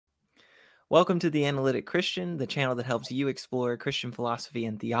Welcome to The Analytic Christian, the channel that helps you explore Christian philosophy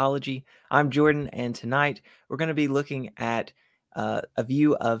and theology. I'm Jordan, and tonight we're going to be looking at a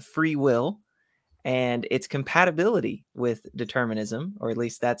view of free will and its compatibility with determinism, or at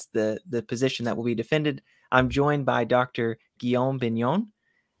least that's the position that will be defended. I'm joined by Dr. Guillaume Bignon.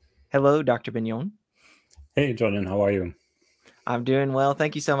 Hello, Dr. Bignon. Hey, Jordan, how are you? I'm doing well.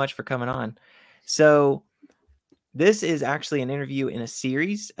 Thank you so much for coming on. So this is actually an interview in a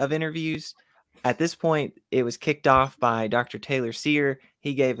series of interviews. At this point, it was kicked off by Dr. Taylor Sear.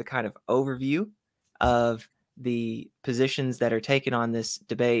 He gave a kind of overview of the positions that are taken on this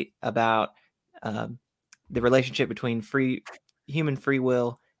debate about the relationship between human free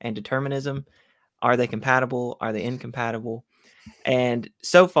will and determinism. Are they compatible? Are they incompatible? And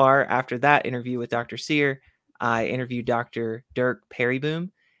so far, after that interview with Dr. Sear, I interviewed Dr. Dirk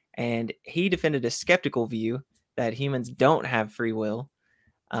Perryboom, and he defended a skeptical view that humans don't have free will.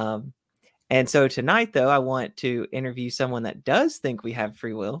 And so tonight, though, I want to interview someone that does think we have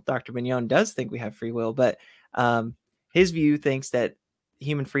free will. Dr. Bignon does think we have free will, but his view thinks that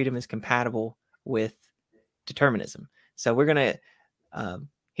human freedom is compatible with determinism. So we're going to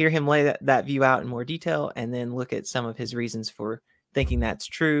hear him lay that view out in more detail and then look at some of his reasons for thinking that's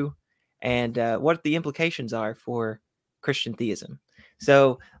true and what the implications are for Christian theism.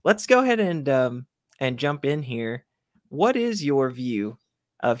 So let's go ahead and jump in here. What is your view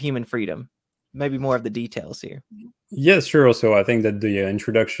of human freedom? Maybe more of the details here. Yes, sure. So I think that the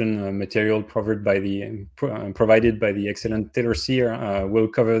introduction material provided by the excellent Taylor Sear will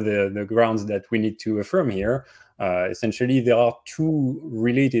cover the grounds that we need to affirm here. Essentially, there are two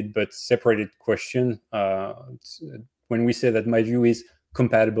related but separated questions. When we say that my view is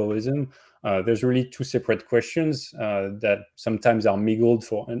compatibilism, there's really two separate questions that sometimes are mingled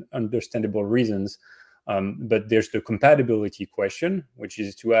for understandable reasons. But there's the compatibility question, which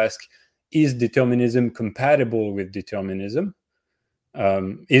is to ask, is determinism compatible with determinism?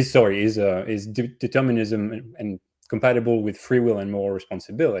 Is determinism and compatible with free will and moral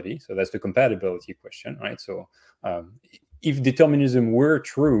responsibility? So that's the compatibility question, right? So if determinism were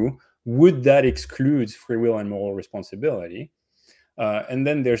true, would that exclude free will and moral responsibility? And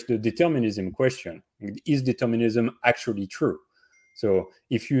then there's the determinism question. Is determinism actually true? So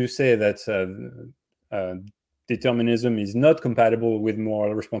if you say that determinism is not compatible with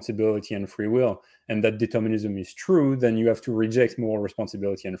moral responsibility and free will, and that determinism is true, then you have to reject moral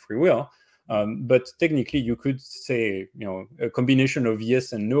responsibility and free will. But technically, you could say, a combination of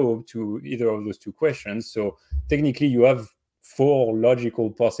yes and no to either of those two questions. So technically, you have four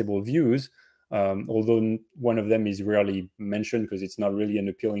logical possible views, although one of them is rarely mentioned because it's not really an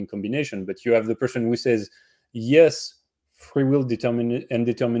appealing combination. But you have the person who says, yes, free will and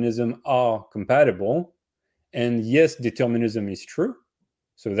determinism are compatible, and yes, determinism is true.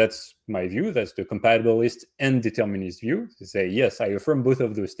 So that's my view. That's the compatibilist and determinist view. To say, yes, I affirm both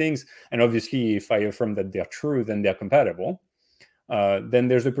of those things. And obviously, if I affirm that they're true, then they're compatible. Then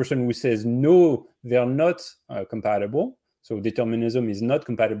there's a person who says, no, they're not compatible. So determinism is not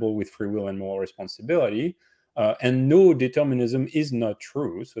compatible with free will and moral responsibility. And no, determinism is not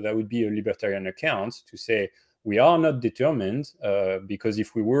true. So that would be a libertarian account to say, we are not determined, because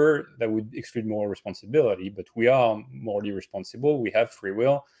if we were, that would exclude moral responsibility, but we are morally responsible, we have free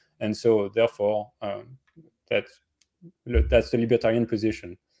will, and so therefore that's the libertarian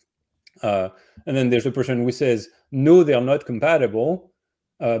position. And then there's a person who says, no, they are not compatible,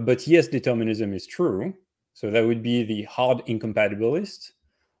 but yes, determinism is true. So that would be the hard incompatibilist.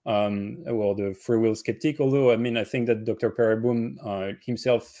 Well, the free will skeptic, although I think that Dr. Perryboom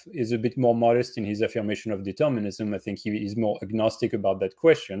himself is a bit more modest in his affirmation of determinism. I think he is more agnostic about that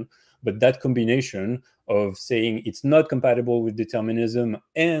question, but that combination of saying it's not compatible with determinism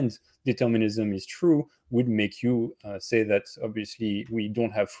and determinism is true would make you say that obviously we don't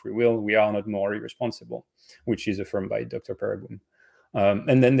have free will, we are not morally responsible, which is affirmed by Dr. Perryboom.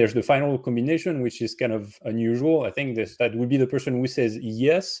 And then there's the final combination, which is kind of unusual. I think that would be the person who says,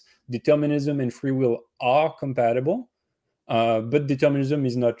 yes, determinism and free will are compatible, but determinism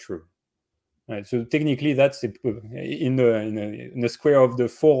is not true. Right? So technically, that's in the square of the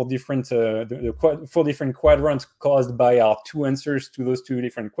four different four different quadrants caused by our two answers to those two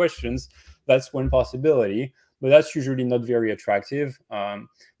different questions. That's one possibility. But that's usually not very attractive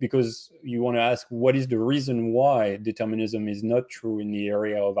because you want to ask, what is the reason why determinism is not true in the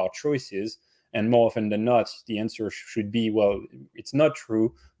area of our choices? And more often than not, the answer should be, well, it's not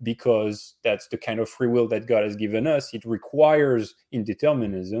true because that's the kind of free will that God has given us. It requires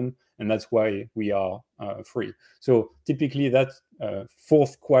indeterminism, and that's why we are free. So typically that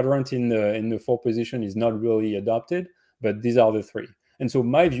fourth quadrant in the four position is not really adopted, but these are the three. And so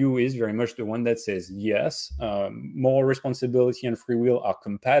my view is very much the one that says, yes, moral responsibility and free will are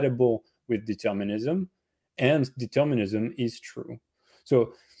compatible with determinism, and determinism is true.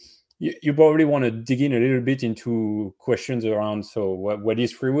 So you probably want to dig in a little bit into questions around, so what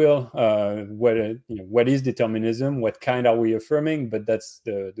is free will? What is determinism? What kind are we affirming? But that's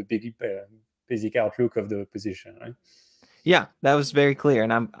the big basic outlook of the position, right? Yeah, that was very clear,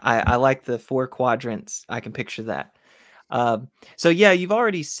 and I like the 4 quadrants. I can picture that. So yeah, you've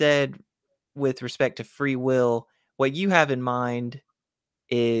already said with respect to free will, what you have in mind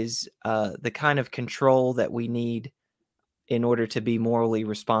is the kind of control that we need in order to be morally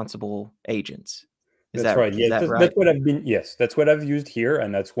responsible agents. That's right. Yeah, that right? That's what I've been. Yes, that's what I've used here,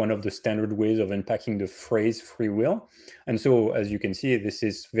 and that's one of the standard ways of unpacking the phrase free will. And so, as you can see, this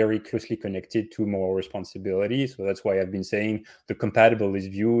is very closely connected to moral responsibility. So that's why I've been saying the compatibilist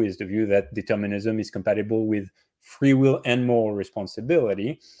view is the view that determinism is compatible with free will and moral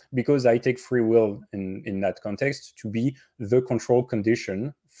responsibility, because I take free will in that context to be the control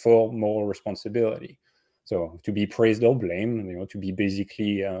condition for moral responsibility. So to be praised or blamed, to be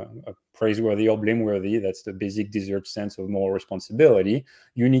basically praiseworthy or blameworthy, that's the basic desert sense of moral responsibility.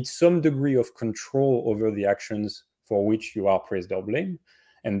 You need some degree of control over the actions for which you are praised or blamed.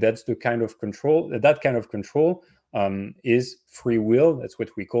 And that's the kind of control, is free will. That's what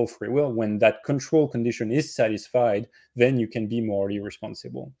we call free will. When that control condition is satisfied, then you can be morally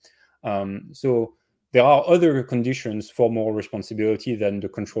responsible. So there are other conditions for moral responsibility than the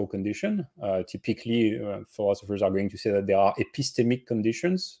control condition. Typically, philosophers are going to say that there are epistemic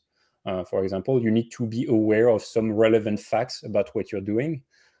conditions. For example, you need to be aware of some relevant facts about what you're doing.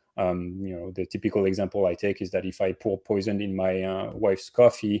 The typical example I take is that if I pour poison in my wife's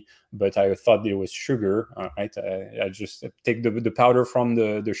coffee, but I thought it was sugar, right? I just take the powder from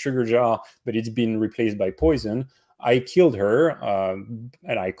the sugar jar, but it's been replaced by poison. I killed her,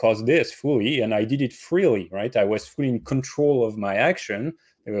 and I caused this fully, and I did it freely, right? I was fully in control of my action.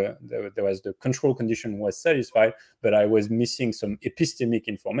 The control condition was satisfied, but I was missing some epistemic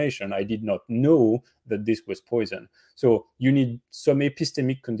information. I did not know that this was poison. So you need some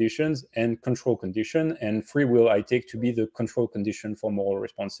epistemic conditions and control condition, and free will I take to be the control condition for moral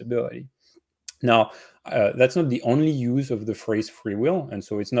responsibility. Now, that's not the only use of the phrase free will. And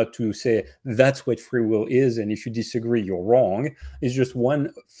so it's not to say that's what free will is, and if you disagree, you're wrong. It's just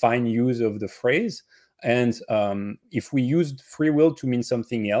one fine use of the phrase. And if we used free will to mean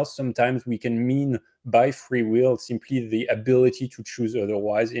something else, sometimes we can mean by free will simply the ability to choose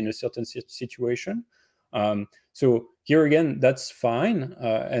otherwise in a certain situation. So here again, that's fine.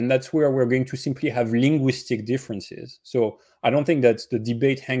 And that's where we're going to simply have linguistic differences. So I don't think that the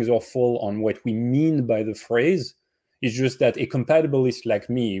debate hangs or falls on what we mean by the phrase. It's just that a compatibilist like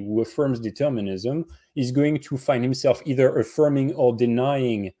me who affirms determinism is going to find himself either affirming or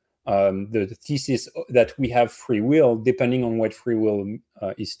denying the thesis that we have free will, depending on what free will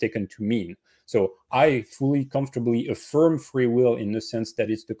is taken to mean. So I fully comfortably affirm free will in the sense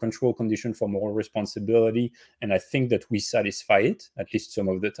that it's the control condition for moral responsibility, and I think that we satisfy it, at least some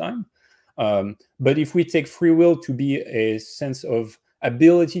of the time. But if we take free will to be a sense of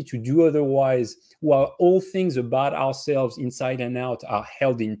ability to do otherwise, while all things about ourselves inside and out are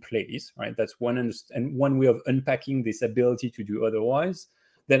held in place, right? That's one way of unpacking this ability to do otherwise.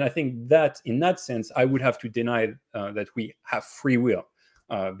 Then I think that in that sense, I would have to deny that we have free will,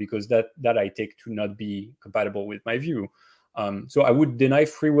 because that I take to not be compatible with my view. So I would deny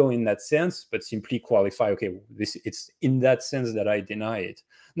free will in that sense, but simply qualify, okay, it's in that sense that I deny it.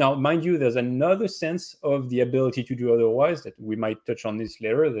 Now, mind you, there's another sense of the ability to do otherwise that we might touch on this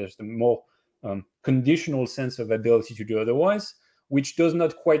later. There's the more conditional sense of ability to do otherwise, which does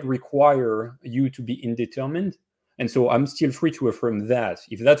not quite require you to be indeterminate. And so I'm still free to affirm that,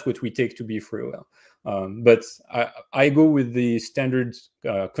 if that's what we take to be free will. But I go with the standard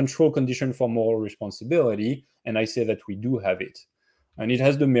control condition for moral responsibility, and I say that we do have it. And it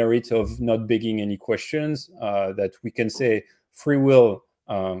has the merit of not begging any questions, that we can say free will,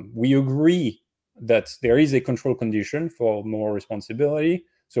 we agree that there is a control condition for moral responsibility.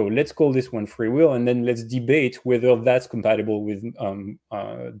 So let's call this one free will, and then let's debate whether that's compatible with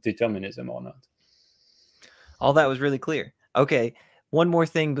determinism or not. All that was really clear. Okay, one more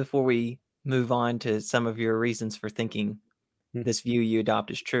thing before we move on to some of your reasons for thinking this view you adopt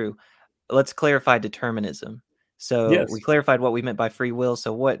is true. Let's clarify determinism. So yes. We clarified what we meant by free will.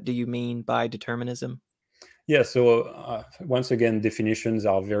 So what do you mean by determinism? Yeah, so once again, definitions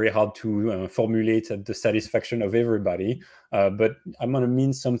are very hard to formulate at the satisfaction of everybody. But I'm going to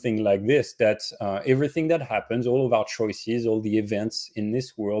mean something like this, that everything that happens, all of our choices, all the events in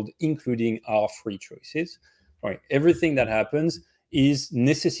this world, including our free choices, right? Everything that happens is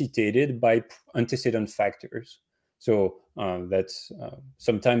necessitated by antecedent factors. So that's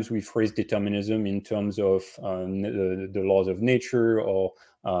sometimes we phrase determinism in terms of the laws of nature, or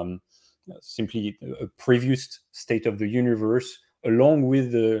simply a previous state of the universe, along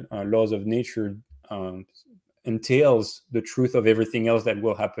with the laws of nature, entails the truth of everything else that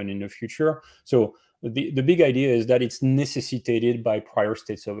will happen in the future. So the big idea is that it's necessitated by prior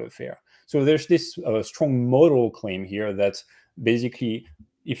states of affair. So there's this strong modal claim here that basically,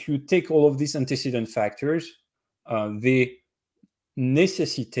 if you take all of these antecedent factors, they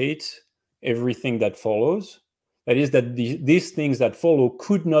necessitate everything that follows. That is, that these things that follow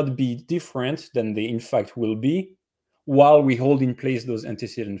could not be different than they in fact will be, while we hold in place those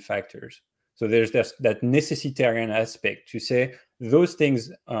antecedent factors. So there's that necessitarian aspect to say those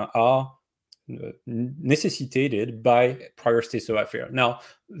things are necessitated by prior states of affair. Now,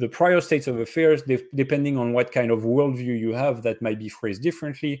 the prior states of affairs, depending on what kind of worldview you have, that might be phrased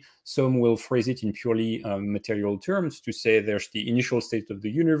differently. Some will phrase it in purely material terms to say there's the initial state of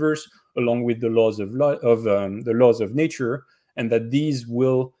the universe, along with the laws of the laws of nature, and that these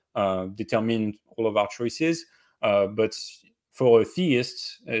will determine all of our choices. But for a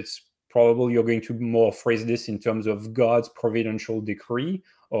theist, it's probably you're going to more phrase this in terms of God's providential decree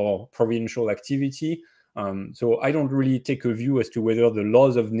or providential activity. So I don't really take a view as to whether the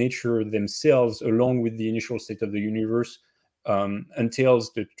laws of nature themselves, along with the initial state of the universe,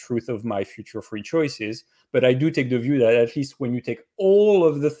 entails the truth of my future free choices. But I do take the view that at least when you take all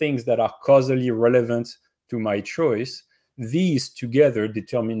of the things that are causally relevant to my choice, these together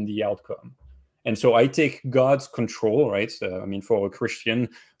determine the outcome. And so I take God's control, right? I mean, for a Christian,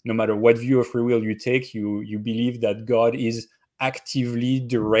 no matter what view of free will you take, you believe that God is actively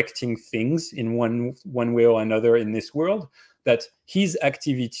directing things in one way or another in this world, that his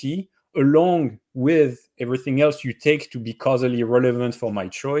activity, along with everything else you take to be causally relevant for my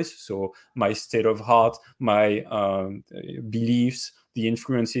choice, so my state of heart, my beliefs, the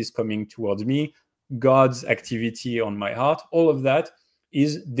influences coming towards me, God's activity on my heart, all of that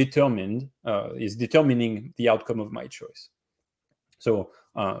is determining the outcome of my choice. So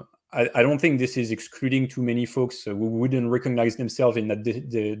I don't think this is excluding too many folks who wouldn't recognize themselves in that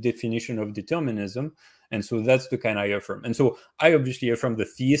the definition of determinism. And so that's the kind I affirm. And so I obviously affirm the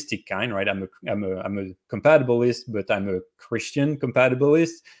theistic kind, right? I'm a compatibilist, but I'm a Christian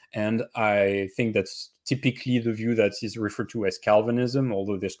compatibilist. And I think that's typically the view that is referred to as Calvinism,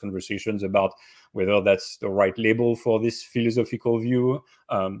 although there's conversations about whether that's the right label for this philosophical view.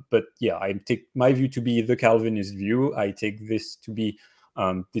 But yeah, I take my view to be the Calvinist view. I take this to be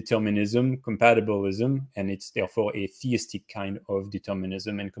determinism, compatibilism, and it's therefore a theistic kind of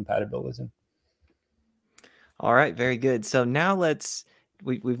determinism and compatibilism. All right, very good. So now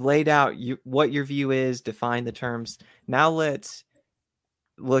we've laid out what your view is, defined the terms. Now let's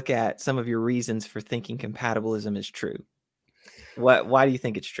look at some of your reasons for thinking compatibilism is true. Why do you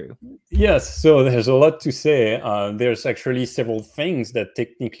think it's true? Yes, so there's a lot to say. There's actually several things that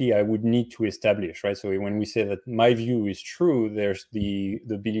technically I would need to establish, right? So when we say that my view is true, there's the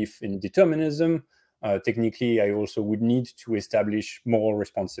belief in determinism. Technically, I also would need to establish moral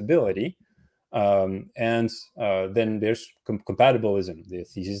responsibility. And then there's compatibilism, the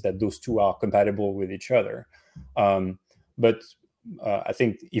thesis that those two are compatible with each other. But I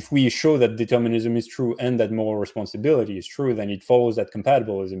think if we show that determinism is true and that moral responsibility is true, then it follows that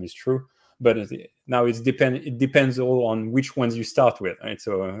compatibilism is true. But now it depends all on which ones you start with, right?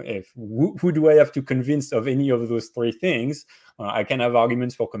 So who do I have to convince of any of those three things? I can have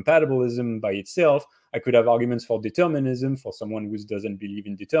arguments for compatibilism by itself. I could have arguments for determinism for someone who doesn't believe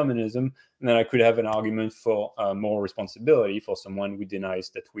in determinism. And then I could have an argument for moral responsibility for someone who denies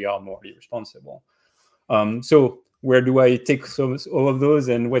that we are morally responsible. So where do I take all of those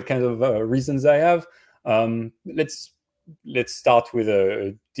and what kind of reasons I have? Let's start with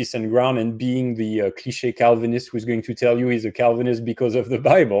a decent ground and being the cliche Calvinist who's going to tell you he's a Calvinist because of the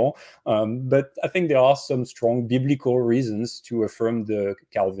Bible. But I think there are some strong biblical reasons to affirm the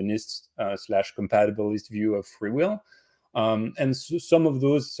Calvinist / compatibilist view of free will. And so some of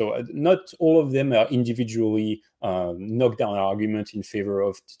those, so not all of them are individually knockdown arguments in favor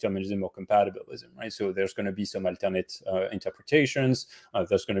of determinism or compatibilism, right? So there's going to be some alternate interpretations.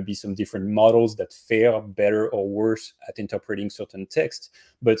 There's going to be some different models that fare better or worse at interpreting certain texts.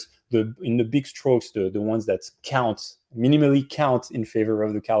 But in the big strokes, the ones that minimally count in favor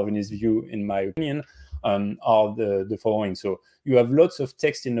of the Calvinist view, in my opinion, are the following. So you have lots of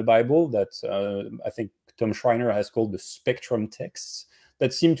text in the Bible that I think Tom Schreiner has called the spectrum texts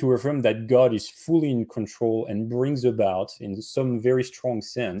that seem to affirm that God is fully in control and brings about, in some very strong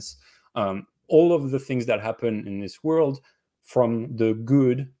sense, all of the things that happen in this world from the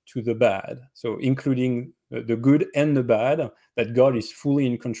good to the bad. So including the good and the bad, that God is fully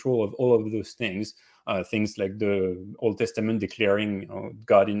in control of all of those things. Things like the Old Testament declaring,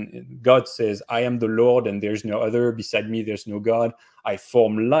 God says, I am the Lord and there's no other. Beside me, there's no God. I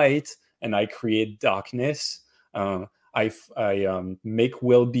form light and I create darkness. I make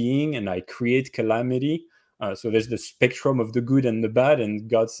well-being and I create calamity. So there's the spectrum of the good and the bad. And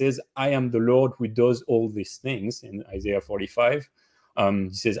God says, I am the Lord who does all these things in Isaiah 45. He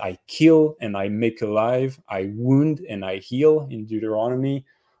says, I kill and I make alive. I wound and I heal in Deuteronomy.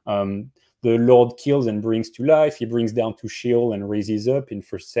 The Lord kills and brings to life. He brings down to Sheol and raises up in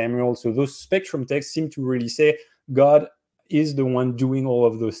 1 Samuel. So those spectrum texts seem to really say God is the one doing all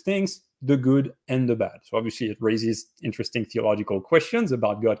of those things, the good and the bad. So obviously it raises interesting theological questions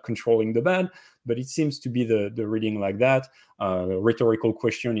about God controlling the bad, but it seems to be the reading like that. Rhetorical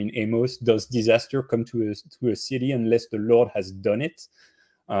question in Amos, does disaster come to a city unless the Lord has done it?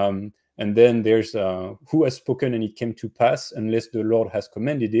 And then there's who has spoken and it came to pass unless the Lord has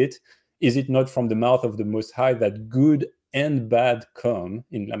commanded it? Is it not from the mouth of the Most High that good and bad come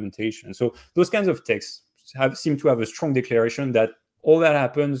in Lamentation? So those kinds of texts seem to have a strong declaration that all that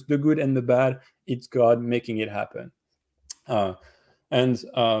happens, the good and the bad, it's God making it happen. And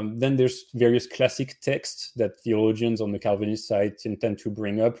then there's various classic texts that theologians on the Calvinist side intend to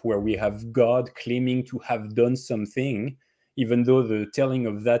bring up, where we have God claiming to have done something, even though the telling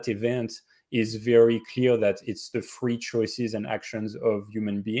of that event is very clear that it's the free choices and actions of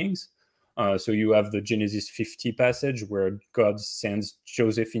human beings. So you have the Genesis 50 passage where God sends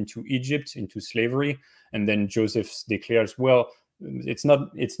Joseph into Egypt, into slavery, and then Joseph declares, well, it's not.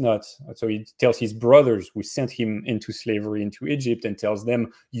 So he tells his brothers who sent him into slavery into Egypt and tells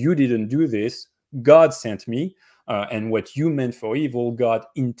them, you didn't do this, God sent me, and what you meant for evil, God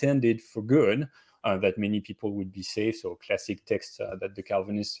intended for good, that many people would be saved. So classic texts that the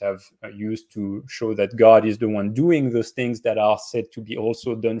Calvinists have used to show that God is the one doing those things that are said to be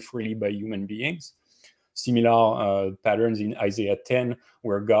also done freely by human beings. Similar patterns in Isaiah 10,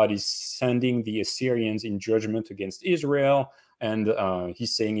 where God is sending the Assyrians in judgment against Israel, and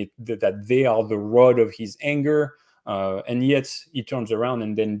he's saying that they are the rod of his anger, and yet he turns around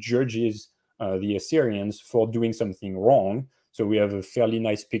and then judges the Assyrians for doing something wrong. So we have a fairly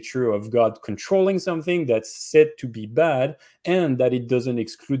nice picture of God controlling something that's said to be bad, and that it doesn't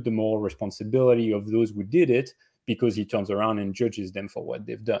exclude the moral responsibility of those who did it, because he turns around and judges them for what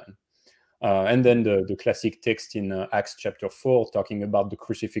they've done. And then the classic text in Acts chapter 4, talking about the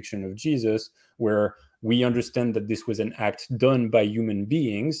crucifixion of Jesus, where we understand that this was an act done by human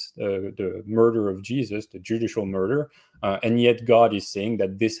beings, the murder of Jesus, the judicial murder, and yet God is saying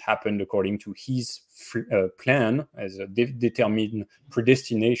that this happened according to his plan, as a determined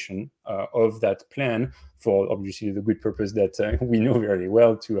predestination of that plan, for obviously the good purpose that we know very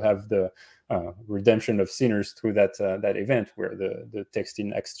well, to have the redemption of sinners through that event, where the text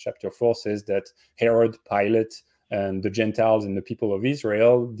in Acts chapter 4 says that Herod, Pilate, and the Gentiles and the people of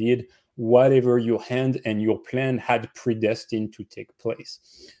Israel did whatever your hand and your plan had predestined to take place.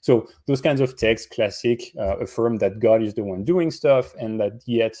 So those kinds of texts, classic, affirm that God is the one doing stuff, and that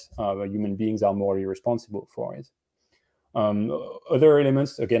yet human beings are morally responsible for it. Other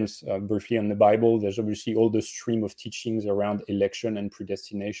elements, again, briefly on the Bible, there's obviously all the stream of teachings around election and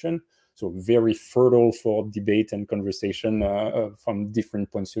predestination. So very fertile for debate and conversation from different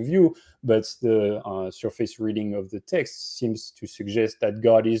points of view. But the surface reading of the text seems to suggest that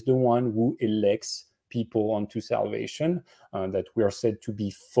God is the one who elects people unto salvation, that we are said to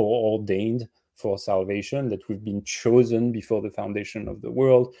be foreordained for salvation, that we've been chosen before the foundation of the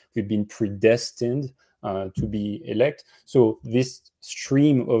world, we've been predestined to be elect. So this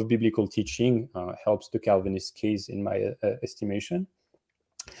stream of biblical teaching helps the Calvinist case, in my estimation.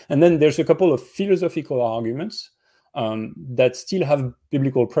 And then there's a couple of philosophical arguments that still have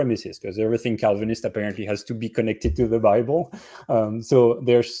biblical premises, because everything Calvinist apparently has to be connected to the Bible. So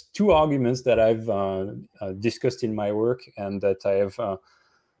there's two arguments that I've discussed in my work, and that I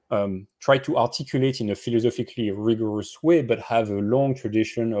have tried to articulate in a philosophically rigorous way, but have a long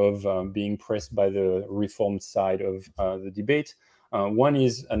tradition of being pressed by the Reformed side of the debate. One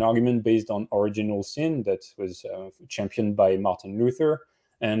is an argument based on original sin that was championed by Martin Luther,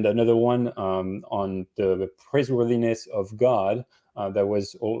 and another one on the praiseworthiness of God that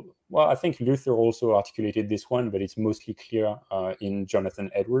was, well, I think Luther also articulated this one, but it's mostly clear in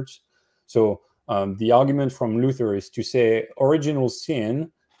Jonathan Edwards. So the argument from Luther is to say original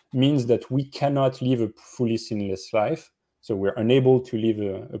sin means that we cannot live a fully sinless life. So we're unable to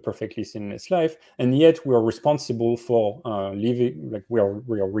live a perfectly sinless life, and yet we are responsible for living, like we are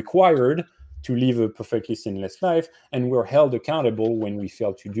required to live a perfectly sinless life, and we're held accountable when we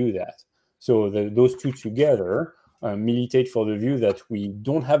fail to do that. So those two together militate for the view that we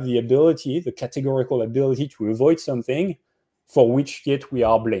don't have the ability, the categorical ability to avoid something for which yet we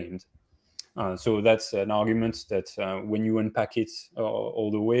are blamed. So that's an argument that when you unpack it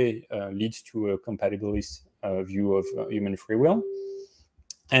all the way leads to a compatibilist view of human free will.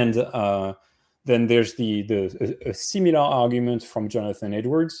 And then there's a similar argument from Jonathan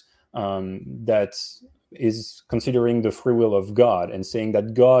Edwards that is considering the free will of God and saying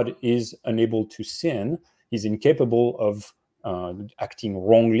that God is unable to sin, he's incapable of acting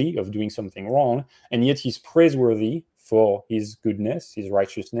wrongly, of doing something wrong, and yet he's praiseworthy for his goodness, his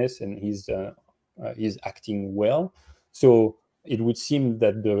righteousness, and his acting well. So it would seem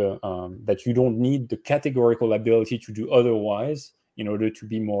that that you don't need the categorical ability to do otherwise in order to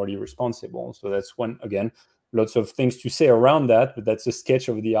be morally responsible. So that's one, again, lots of things to say around that, but that's a sketch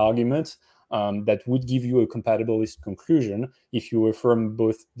of the argument that would give you a compatibilist conclusion if you affirm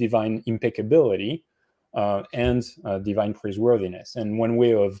both divine impeccability and divine praiseworthiness. And one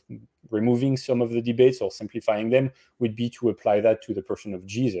way of removing some of the debates or simplifying them would be to apply that to the person of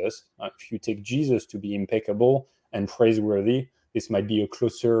Jesus. If you take Jesus to be impeccable and praiseworthy, this might be a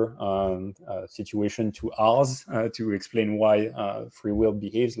closer situation to ours to explain why free will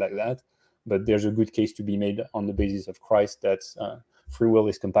behaves like that. But there's a good case to be made on the basis of Christ that free will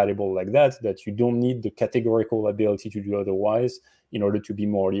is compatible like that you don't need the categorical ability to do otherwise in order to be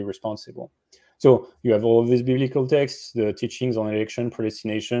morally responsible. So you have all of these biblical texts, the teachings on election,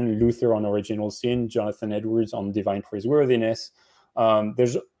 predestination, Luther on original sin, Jonathan Edwards on divine praiseworthiness.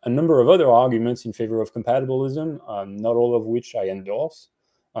 There's a number of other arguments in favor of compatibilism, not all of which I endorse.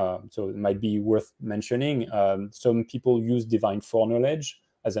 So it might be worth mentioning. Some people use divine foreknowledge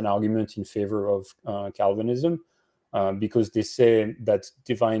as an argument in favor of Calvinism because they say that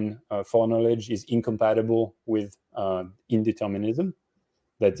divine foreknowledge is incompatible with indeterminism.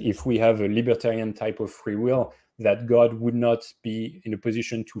 That if we have a libertarian type of free will, that God would not be in a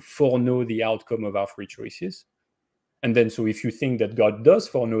position to foreknow the outcome of our free choices. And then, so if you think that God does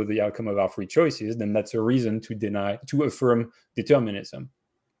foreknow the outcome of our free choices, then that's a reason to affirm determinism,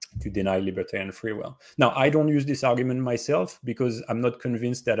 to deny libertarian free will. Now, I don't use this argument myself because I'm not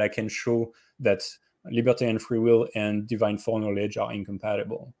convinced that I can show that libertarian free will and divine foreknowledge are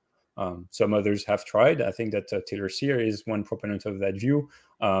incompatible. Some others have tried. I think that Taylor Sear is one proponent of that view,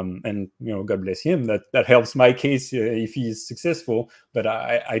 and God bless him. That helps my case if he is successful. But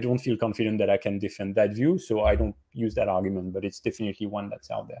I don't feel confident that I can defend that view, so I don't use that argument. But it's definitely one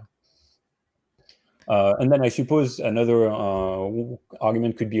that's out there. And then I suppose another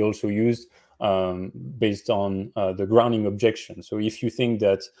argument could be also used based on the grounding objection. So if you think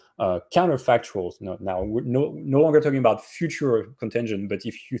that counterfactuals, now we're no longer talking about future contingent, but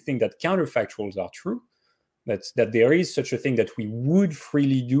if you think that counterfactuals are true, that there is such a thing that we would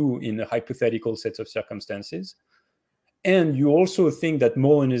freely do in a hypothetical set of circumstances, and you also think that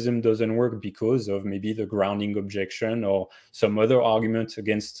Molinism doesn't work because of maybe the grounding objection or some other argument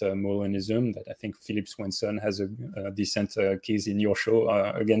against Molinism, that I think Philip Swenson has a decent case in your show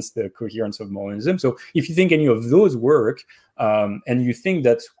against the coherence of Molinism. So if you think any of those work, and you think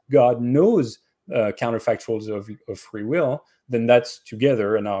that God knows counterfactuals of free will, then that's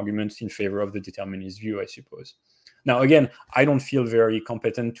together an argument in favor of the determinist view, I suppose. Now, again, I don't feel very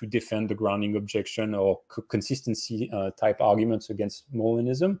competent to defend the grounding objection or consistency type arguments against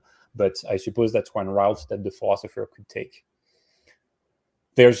Molinism, but I suppose that's one route that the philosopher could take.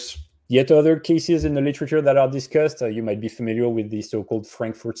 There's yet other cases in the literature that are discussed. You might be familiar with the so-called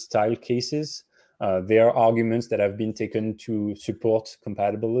Frankfurt-style cases. They are arguments that have been taken to support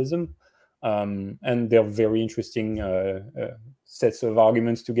compatibilism, and they're very interesting sets of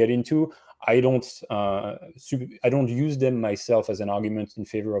arguments to get into. I don't use them myself as an argument in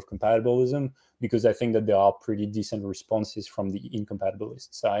favor of compatibilism because I think that there are pretty decent responses from the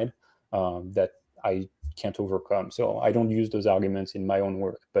incompatibilist side that I can't overcome. So I don't use those arguments in my own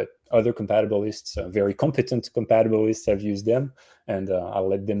work, but other compatibilists, very competent compatibilists, have used them, and I'll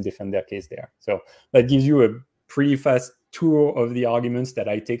let them defend their case there. So that gives you a pretty fast tour of the arguments that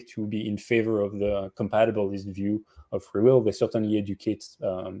I take to be in favor of the compatibilist view of free will. They certainly educate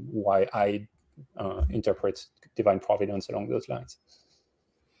why I interpret divine providence along those lines.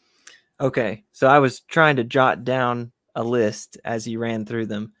 Okay, so I was trying to jot down a list as you ran through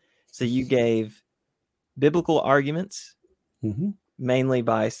them. So you gave biblical arguments, mainly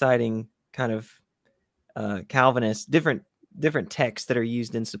by citing kind of Calvinist, different texts that are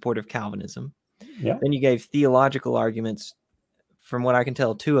used in support of Calvinism. Yeah. Then you gave theological arguments, from what I can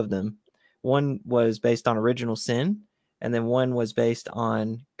tell, 2 of them. One was based on original sin, and then one was based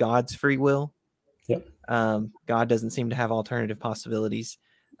on God's free will. Yep. God doesn't seem to have alternative possibilities,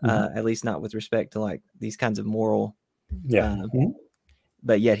 at least not with respect to like these kinds of moral. Yeah.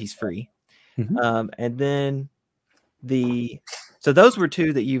 But yet he's free. And then so those were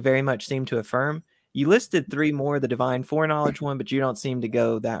two that you very much seem to affirm. You listed three more, the divine foreknowledge one, but you don't seem to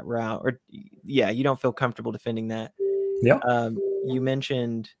go that route, or you don't feel comfortable defending that. Yeah. You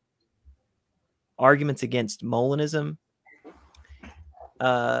mentioned arguments against Molinism.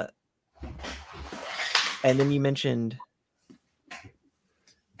 And then you mentioned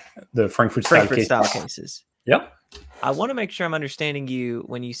the Frankfurt style cases. Yeah. I want to make sure I'm understanding you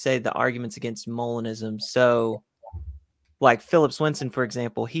when you say the arguments against Molinism. So, like Philip Swinson, for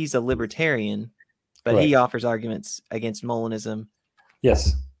example, he's a libertarian, but he offers arguments against Molinism.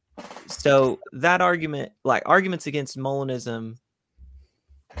 Yes. So that argument, like arguments against Molinism,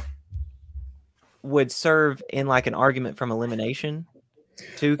 would serve in like an argument from elimination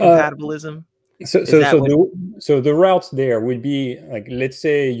to compatibilism. So the route there would be like, let's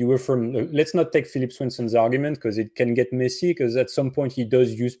say you were let's not take Philip Swinson's argument because it can get messy, because at some point he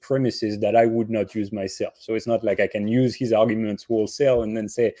does use premises that I would not use myself. So it's not like I can use his arguments wholesale and then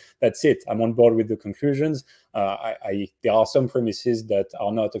say, that's it, I'm on board with the conclusions. There are some premises that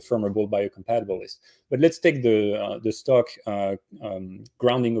are not affirmable by a compatibilist. But let's take the stock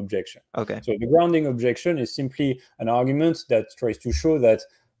grounding objection. Okay. So the grounding objection is simply an argument that tries to show that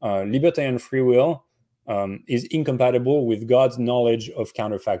libertarian free will is incompatible with God's knowledge of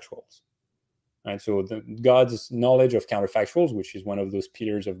counterfactuals. Right? So God's knowledge of counterfactuals, which is one of those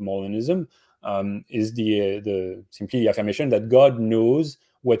pillars of Molinism, is simply the affirmation that God knows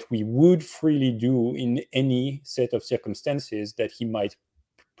what we would freely do in any set of circumstances that he might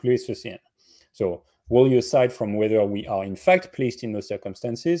place us in. So wholly aside from whether we are in fact placed in those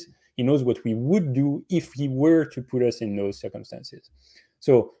circumstances, he knows what we would do if he were to put us in those circumstances.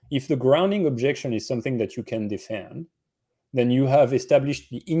 So if the grounding objection is something that you can defend, then you have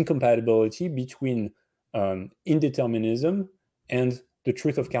established the incompatibility between indeterminism and the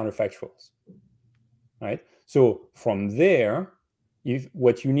truth of counterfactuals, right? So from there,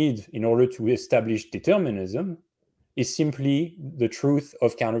 what you need in order to establish determinism is simply the truth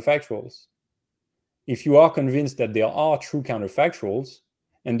of counterfactuals. If you are convinced that there are true counterfactuals,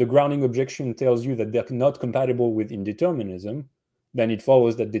 and the grounding objection tells you that they're not compatible with indeterminism, then it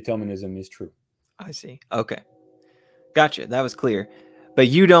follows that determinism is true. I see. Okay. Gotcha. That was clear. But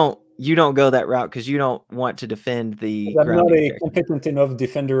you don't go that route because you don't want to defend the I'm not a objection. competent enough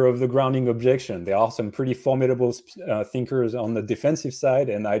defender of the grounding objection. There are some pretty formidable thinkers on the defensive side,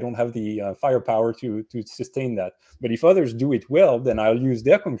 and I don't have the firepower to sustain that. But if others do it well, then I'll use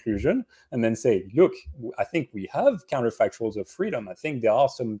their conclusion and then say, look, I think we have counterfactuals of freedom. I think there are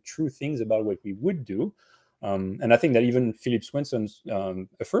some true things about what we would do. And I think that even Philip Swinson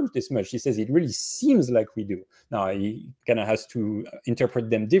affirms this much. He says it really seems like we do. Now, he kind of has to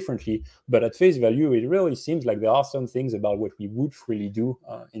interpret them differently, but at face value, it really seems like there are some things about what we would freely do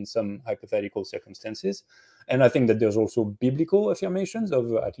in some hypothetical circumstances. And I think that there's also biblical affirmations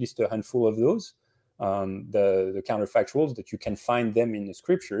of at least a handful of those, the counterfactuals, that you can find them in the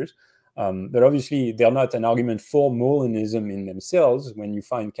scriptures. But obviously, they're not an argument for Molinism in themselves. When you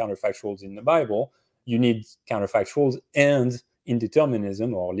find counterfactuals in the Bible, you need counterfactuals and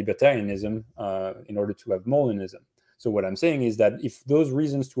indeterminism or libertarianism in order to have Molinism. So what I'm saying is that if those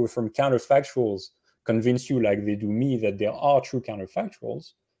reasons to affirm counterfactuals convince you, like they do me, that there are true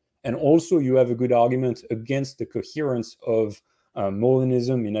counterfactuals, and also you have a good argument against the coherence of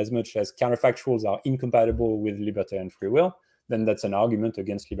Molinism in as much as counterfactuals are incompatible with libertarian free will, then that's an argument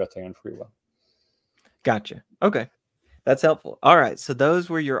against libertarian free will. Gotcha. Okay. That's helpful. All right. So those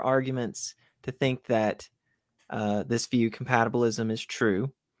were your arguments to think that this view, compatibilism, is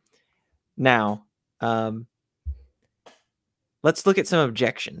true. Now, let's look at some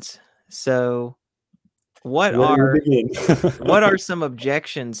objections. So what are some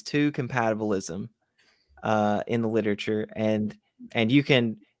objections to compatibilism in the literature? And you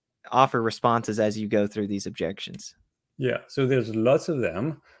can offer responses as you go through these objections. Yeah, so there's lots of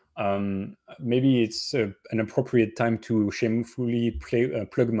them. Maybe it's an appropriate time to shamefully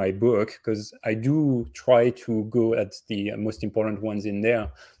plug my book, because I do try to go at the most important ones in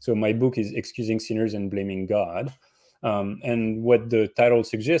there. So my book is Excusing Sinners and Blaming God. And what the title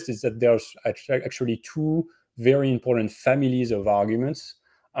suggests is that there's actually two very important families of arguments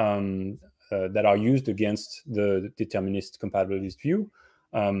that are used against the determinist compatibilist view.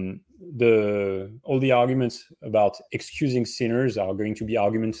 All the arguments about excusing sinners are going to be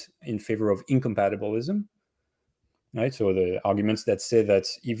arguments in favor of incompatibilism. right? So the arguments that say that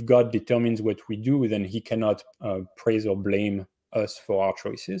if God determines what we do, then he cannot praise or blame us for our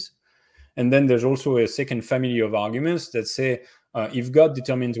choices. And then there's also a second family of arguments that say, if God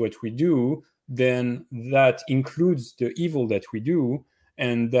determines what we do, then that includes the evil that we do,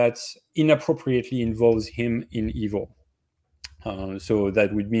 and that inappropriately involves him in evil. So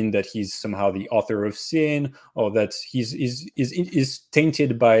that would mean that he's somehow the author of sin, or that is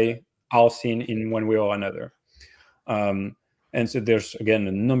tainted by our sin in one way or another. And so there's, again,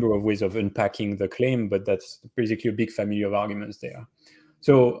 a number of ways of unpacking the claim, but that's basically a big family of arguments there.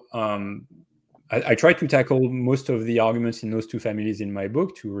 So I try to tackle most of the arguments in those two families in my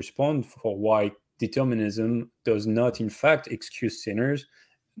book to respond for why determinism does not, in fact, excuse sinners,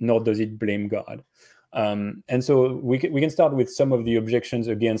 nor does it blame God. And so we can start with some of the objections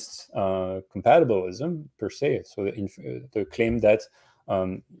against compatibilism per se. So the claim that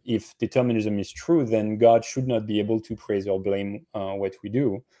if determinism is true, then God should not be able to praise or blame what we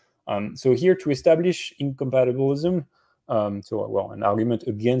do. So here, to establish incompatibilism, an argument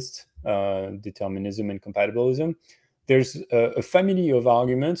against determinism and compatibilism, there's a family of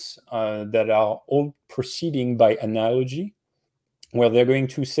arguments that are all proceeding by analogy, where they're going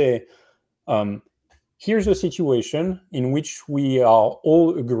to say, here's a situation in which we are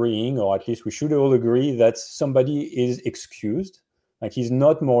all agreeing, or at least we should all agree, that somebody is excused, like he's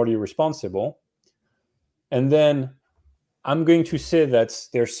not morally responsible. And then I'm going to say that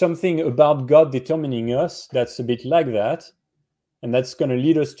there's something about God determining us that's a bit like that, and that's going to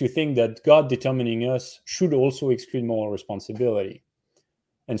lead us to think that God determining us should also exclude moral responsibility.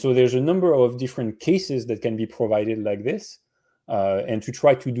 And so there's a number of different cases that can be provided like this, and to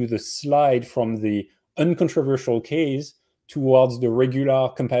try to do the slide from the uncontroversial case towards the regular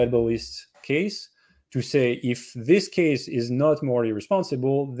compatibilist case, to say if this case is not morally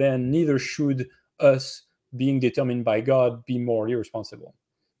responsible, then neither should us being determined by God be morally responsible.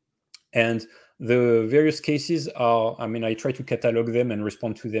 And the various cases are, I mean, I try to catalog them and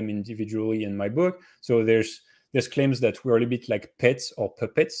respond to them individually in my book. So there's claims that we're a little bit like pets or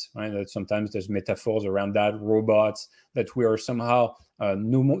puppets, right? That sometimes there's metaphors around that, robots, that we are somehow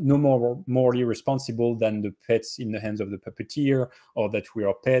no more morally responsible than the pets in the hands of the puppeteer, or that we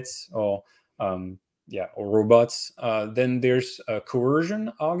are pets, or robots. Then there's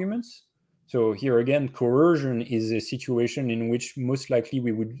coercion arguments. So here again, coercion is a situation in which most likely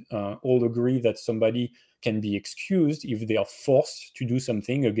we would all agree that somebody can be excused if they are forced to do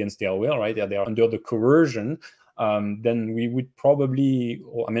something against their will, right? They are under the coercion. Then we would probably,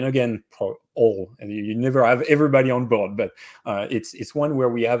 I mean, again, you never have everybody on board, but it's one where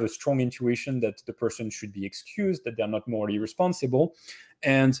we have a strong intuition that the person should be excused, that they're not morally responsible.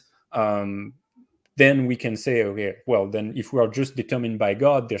 And then we can say, okay, well, then if we are just determined by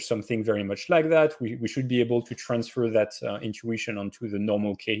God, there's something very much like that. We should be able to transfer that intuition onto the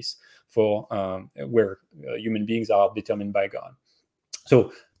normal case for where human beings are determined by God.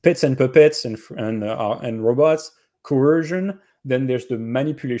 So pets and puppets and robots, coercion. Then there's the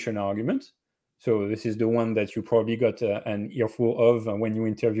manipulation argument. So this is the one that you probably got an earful of when you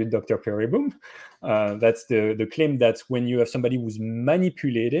interviewed Dr. Pereboom. That's the claim that when you have somebody who's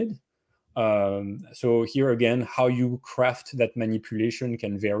manipulated, so here again, how you craft that manipulation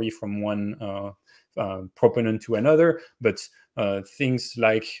can vary from one proponent to another, but things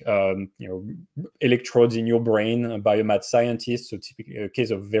like electrodes in your brain by a mad scientist, so typically a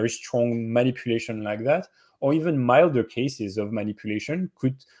case of very strong manipulation like that, or even milder cases of manipulation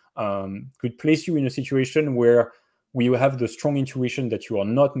could place you in a situation where we have the strong intuition that you are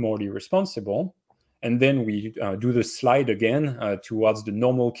not morally responsible, and then we do the slide again towards the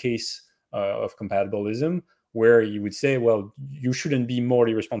normal case of compatibilism, where you would say, well, you shouldn't be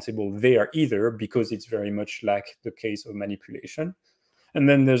morally responsible there either, because it's very much like the case of manipulation. And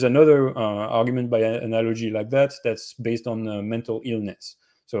then there's another argument by analogy like that that's based on mental illness.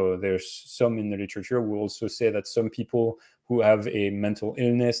 So there's some in the literature who also say that some people who have a mental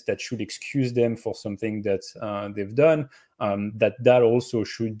illness that should excuse them for something that they've done, that also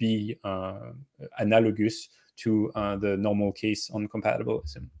should be analogous to the normal case on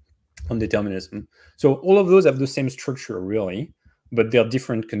compatibilism, on determinism. So all of those have the same structure, really, but they're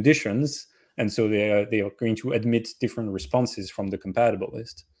different conditions, and so they are going to admit different responses from the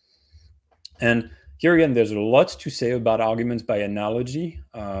compatibilist. And here again, there's a lot to say about arguments by analogy.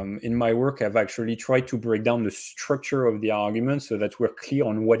 In my work, I've actually tried to break down the structure of the argument so that we're clear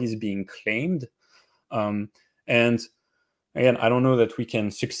on what is being claimed. And again, I don't know that we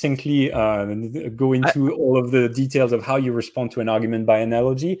can succinctly go into all of the details of how you respond to an argument by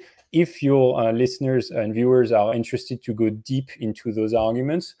analogy. If your listeners and viewers are interested to go deep into those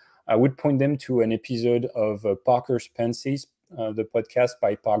arguments, I would point them to an episode of Parker Spence's, the podcast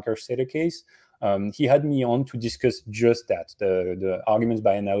by Parker Sedekase. He had me on to discuss just that, the arguments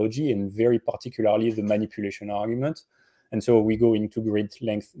by analogy, and very particularly the manipulation argument. And so we go into great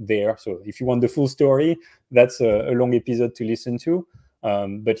length there. So if you want the full story, that's a long episode to listen to.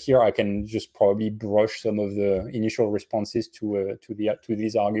 But here I can just probably brush some of the initial responses to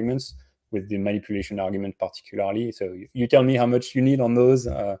these arguments, with the manipulation argument particularly. So you tell me how much you need on those,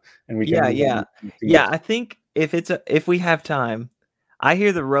 and we can move on. I think if we have time, I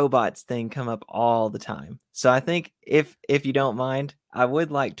hear the robots thing come up all the time. So I think if you don't mind, I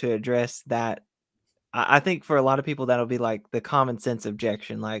would like to address that. I think for a lot of people that'll be like the common sense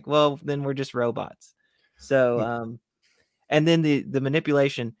objection, like, well, then we're just robots. So and then the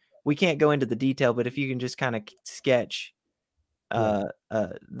manipulation, we can't go into the detail, but if you can just kind of sketch the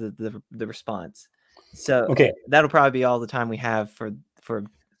response. So okay, that'll probably be all the time we have for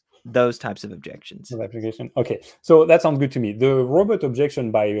those types of objections. Application. Okay, so that sounds good to me. The robot objection,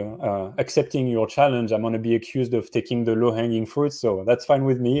 by accepting your challenge, I'm going to be accused of taking the low-hanging fruit, so that's fine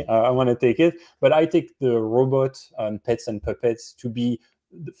with me. I want to take it, but I take the robot and pets and puppets to be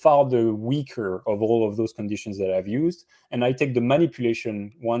far the weaker of all of those conditions that I've used, and I take the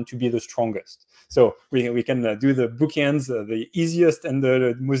manipulation one to be the strongest. So we can do the bookends, the easiest and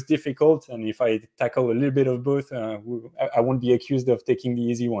the most difficult, and if I tackle a little bit of both, I won't be accused of taking the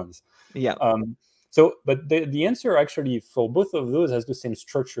easy ones. Yeah. So, but the answer actually for both of those has the same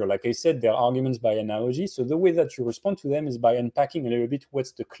structure. Like I said, they're arguments by analogy. So the way that you respond to them is by unpacking a little bit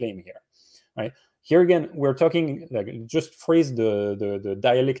what's the claim here, right? Here again, we're talking, like, just phrase the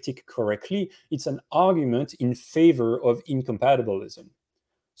dialectic correctly. It's an argument in favor of incompatibilism.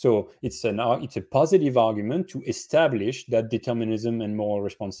 So it's a positive argument to establish that determinism and moral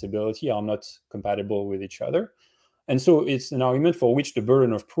responsibility are not compatible with each other. And so it's an argument for which the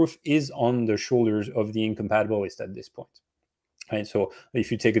burden of proof is on the shoulders of the incompatibilist at this point. Right, so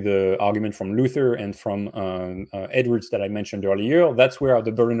if you take the argument from Luther and from Edwards that I mentioned earlier, that's where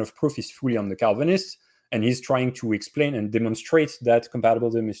the burden of proof is fully on the Calvinists, and he's trying to explain and demonstrate that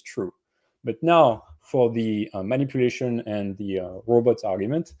compatibilism is true. But now, for the manipulation and the robots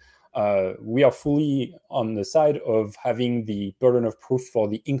argument, we are fully on the side of having the burden of proof for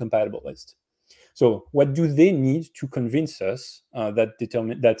the incompatibilist. So what do they need to convince us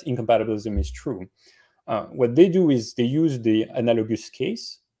that incompatibilism is true? What they do is they use the analogous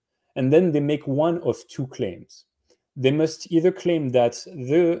case, and then they make one of two claims. They must either claim that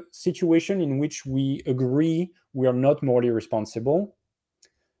the situation in which we agree we are not morally responsible,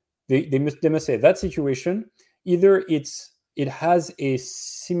 they must say that situation, either it has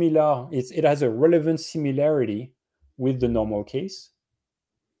a relevant similarity with the normal case,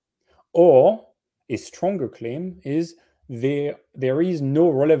 or a stronger claim is there is no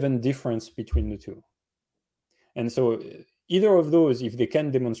relevant difference between the two. And so either of those, if they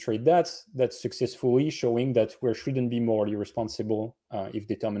can demonstrate that, that's successfully showing that we shouldn't be morally responsible if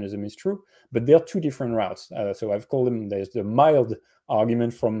determinism is true. But there are two different routes. So I've called them, there's the mild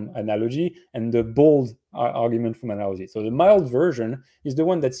argument from analogy and the bold argument from analogy. So the mild version is the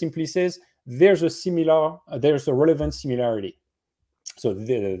one that simply says there's a relevant similarity. So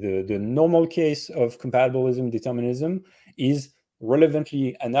the normal case of compatibilism, determinism is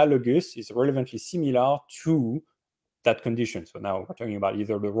relevantly analogous, is relevantly similar to that condition. So now we're talking about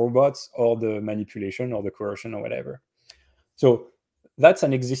either the robots or the manipulation or the coercion or whatever. So that's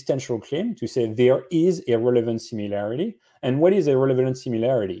an existential claim to say there is a relevant similarity. And what is a relevant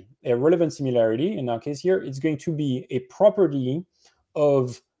similarity? A relevant similarity, in our case here, it's going to be a property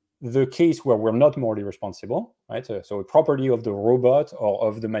of the case where we're not morally responsible, right? So a property of the robot or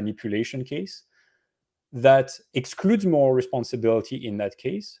of the manipulation case that excludes moral responsibility in that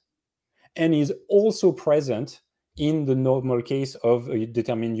case and is also present in the normal case of a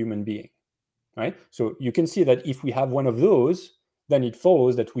determined human being, right? So you can see that if we have one of those, then it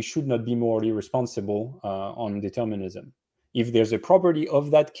follows that we should not be morally responsible on determinism. If there's a property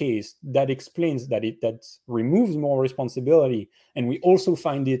of that case that explains that that removes moral responsibility, and we also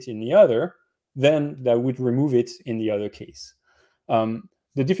find it in the other, then that would remove it in the other case.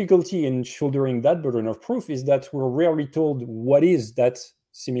 The difficulty in shouldering that burden of proof is that we're rarely told what is that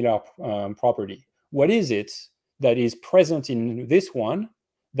similar property. What is it that is present in this one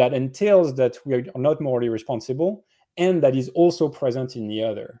that entails that we are not morally responsible and that is also present in the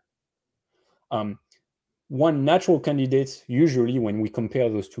other? One natural candidate, usually when we compare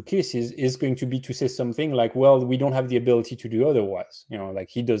those two cases, is going to be to say something like, well, we don't have the ability to do otherwise. You know, like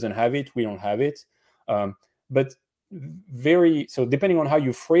he doesn't have it, we don't have it. So depending on how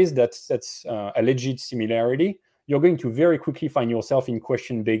you phrase that, that's alleged similarity, you're going to very quickly find yourself in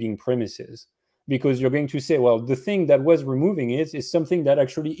question-begging premises, because you're going to say, well, the thing that was removing it is something that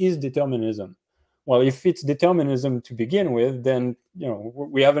actually is determinism. Well, if it's determinism to begin with, then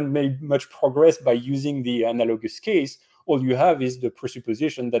we haven't made much progress by using the analogous case. All you have is the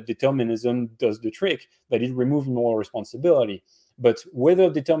presupposition that determinism does the trick, that it removes moral responsibility. But whether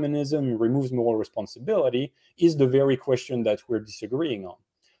determinism removes moral responsibility is the very question that we're disagreeing on.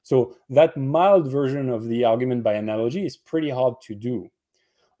 So that mild version of the argument by analogy is pretty hard to do.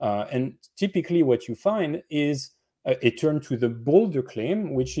 And typically what you find is a turn to the bolder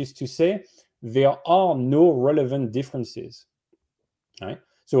claim, which is to say there are no relevant differences. Right?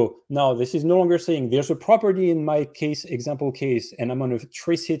 So now this is no longer saying there's a property in my case, example case, and I'm going to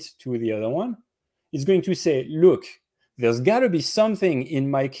trace it to the other one. It's going to say, look, there's got to be something in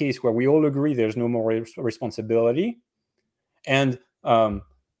my case where we all agree there's no moral responsibility. And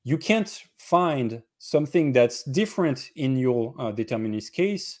you can't find something that's different in your determinist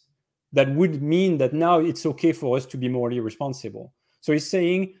case that would mean that now it's okay for us to be morally responsible. So he's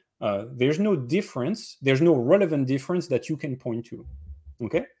saying there's no difference, there's no relevant difference that you can point to.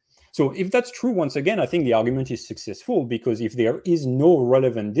 Okay? So if that's true, once again, I think the argument is successful, because if there is no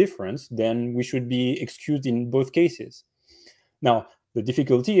relevant difference, then we should be excused in both cases. Now, the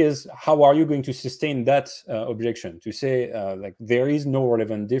difficulty is, how are you going to sustain that objection, to say like there is no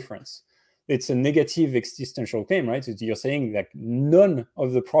relevant difference? It's a negative existential claim, right? So you're saying that none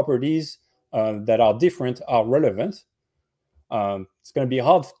of the properties that are different are relevant. It's going to be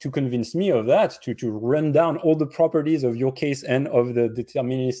hard to convince me of that, to run down all the properties of your case and of the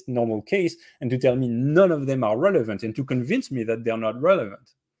determinist normal case, and to tell me none of them are relevant, and to convince me that they're not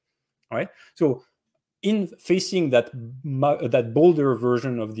relevant. All right? So in facing that bolder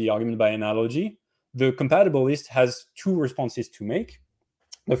version of the argument by analogy, the compatibilist has two responses to make.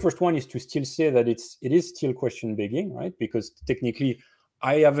 The first one is to still say that it is still question begging, right? Because technically,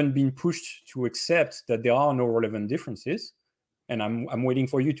 I haven't been pushed to accept that there are no relevant differences, and I'm waiting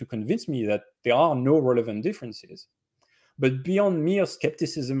for you to convince me that there are no relevant differences. But beyond mere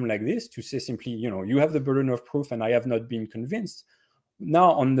skepticism like this, to say simply, you have the burden of proof and I have not been convinced.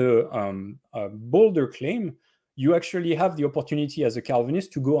 Now, on the bolder claim, you actually have the opportunity as a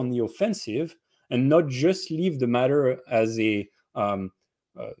Calvinist to go on the offensive and not just leave the matter as a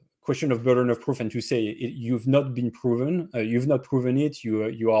question of burden of proof and to say you've not been proven, you've not proven it,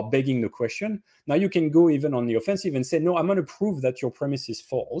 you are begging the question. Now you can go even on the offensive and say, no, I'm going to prove that your premise is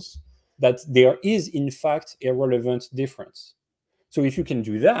false, that there is in fact a relevant difference. So if you can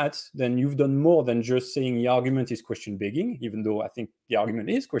do that, then you've done more than just saying the argument is question begging, even though I think the argument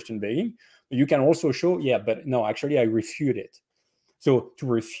is question begging. But you can also show, yeah, but no, actually I refute it. So to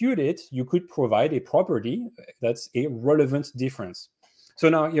refute it, you could provide a property that's a relevant difference. So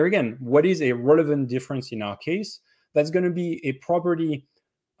now here again, what is a relevant difference in our case? That's going to be a property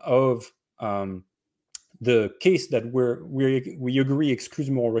of the case that we agree excludes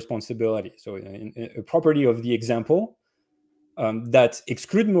moral responsibility. So a property of the example that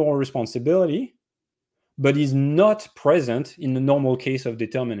excludes moral responsibility, but is not present in the normal case of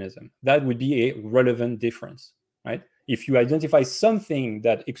determinism. That would be a relevant difference, right? If you identify something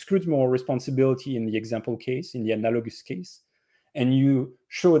that excludes moral responsibility in the example case, in the analogous case, and you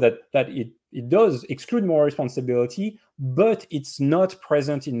show that it does exclude moral responsibility, but it's not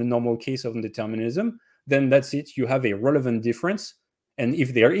present in the normal case of determinism, then that's it. You have a relevant difference. And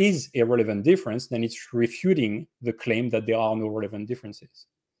if there is a relevant difference, then it's refuting the claim that there are no relevant differences.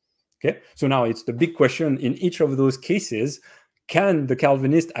 Okay, so now it's the big question in each of those cases: can the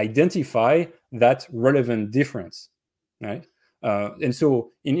Calvinist identify that relevant difference, right? And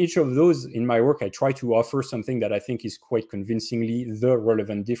so in each of those, in my work, I try to offer something that I think is quite convincingly the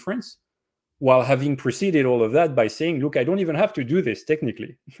relevant difference, while having preceded all of that by saying, look, I don't even have to do this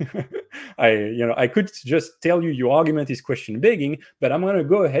technically. I could just tell you your argument is question begging, but I'm going to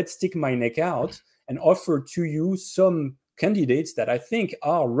go ahead, stick my neck out, and offer to you some candidates that I think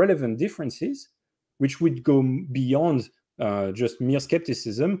are relevant differences, which would go beyond just mere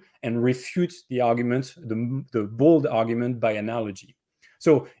skepticism and refute the argument, the bold argument by analogy.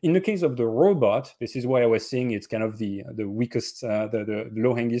 So in the case of the robot, this is why I was saying it's kind of the weakest, the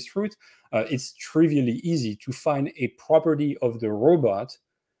low-hanging fruit. It's trivially easy to find a property of the robot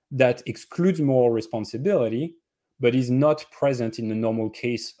that excludes moral responsibility, but is not present in the normal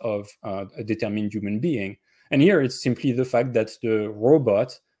case of a determined human being. And here it's simply the fact that the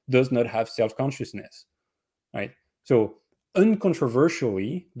robot does not have self-consciousness, right? So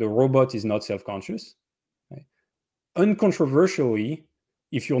uncontroversially, the robot is not self-conscious. Right? Uncontroversially,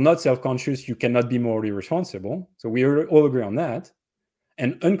 if you're not self-conscious, you cannot be morally responsible. So we all agree on that.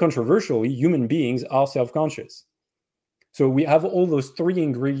 And uncontroversially, human beings are self-conscious. So we have all those three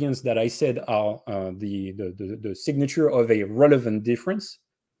ingredients that I said are the signature of a relevant difference.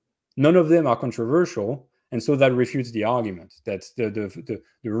 None of them are controversial, and so that refutes the argument. That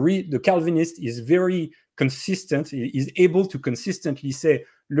the Calvinist is very consistent, is able to consistently say,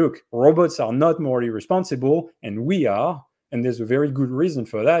 look, robots are not morally responsible, and we are. And there's a very good reason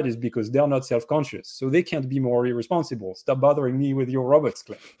for that, is because they're not self-conscious. So they can't be morally responsible. Stop bothering me with your robots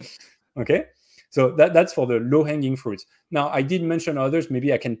claim. Okay? So that's for the low-hanging fruits. Now, I did mention others.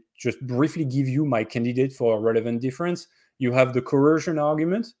 Maybe I can just briefly give you my candidate for a relevant difference. You have the coercion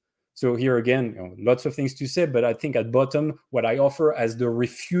argument. So here again, lots of things to say, but I think at bottom, what I offer as the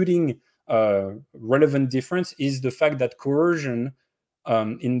refuting relevant difference is the fact that coercion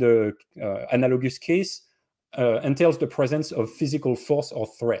in the analogous case entails the presence of physical force or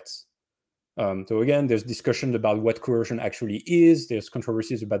threats. So again, there's discussion about what coercion actually is. There's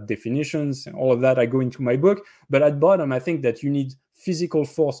controversies about definitions, and all of that I go into my book. But at bottom, I think that you need physical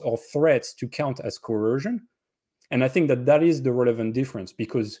force or threats to count as coercion. And I think that that is the relevant difference,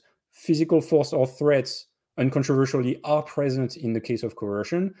 because physical force or threats uncontroversially are present in the case of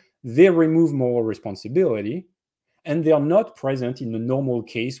coercion. They remove moral responsibility, and they are not present in the normal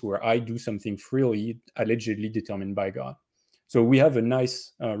case where I do something freely, allegedly determined by God. So we have a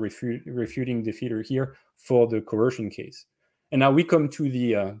nice refuting defeater here for the coercion case. And now we come to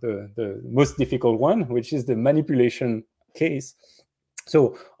the most difficult one, which is the manipulation case.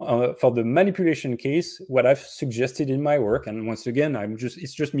 So for the manipulation case, what I've suggested in my work, and once again,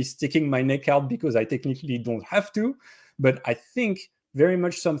 it's just me sticking my neck out because I technically don't have to, but I think very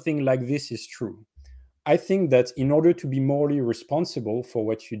much something like this is true. I think that in order to be morally responsible for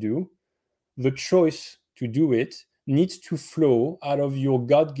what you do, the choice to do it needs to flow out of your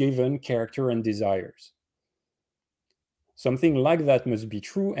God-given character and desires. Something like that must be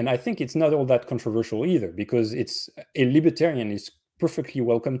true, and I think it's not all that controversial either, because it's a libertarian is perfectly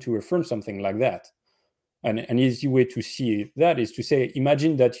welcome to affirm something like that. And an easy way to see that is to say,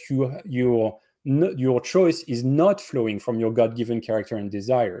 imagine that your choice is not flowing from your God-given character and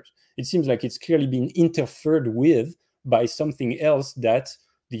desires. It seems like it's clearly been interfered with by something else that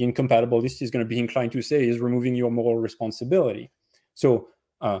the incompatibilist is going to be inclined to say is removing your moral responsibility. So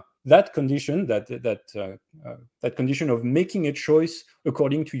that condition, that condition of making a choice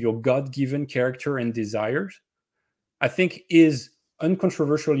according to your God-given character and desires, I think is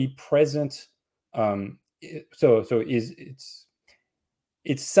uncontroversially present.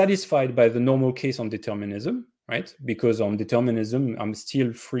 It's satisfied by the normal case on determinism, right? Because on determinism, I'm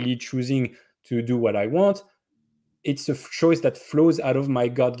still freely choosing to do what I want. It's a choice that flows out of my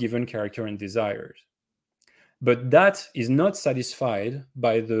God-given character and desires. But that is not satisfied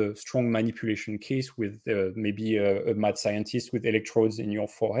by the strong manipulation case with maybe a mad scientist with electrodes in your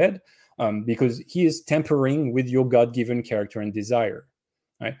forehead, because he is tampering with your God-given character and desire,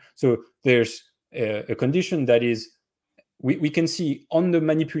 right? So there's a condition that is, we can see on the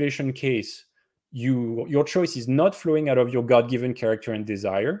manipulation case, your choice is not flowing out of your God-given character and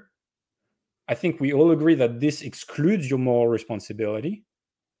desire. I think we all agree that this excludes your moral responsibility.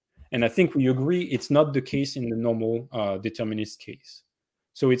 And I think we agree it's not the case in the normal determinist case.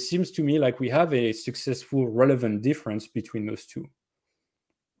 So it seems to me like we have a successful relevant difference between those two.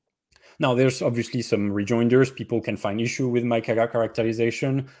 Now, there's obviously some rejoinders. People can find issue with my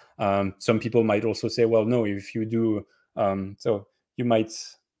characterization. Some people might also say, well, no, if you do, so you might...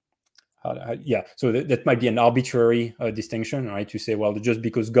 so that might be an arbitrary distinction, right? To say, well, just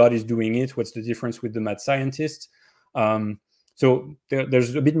because God is doing it, what's the difference with the mad scientist? So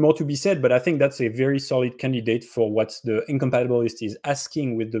there's a bit more to be said, but I think that's a very solid candidate for what the incompatibilist is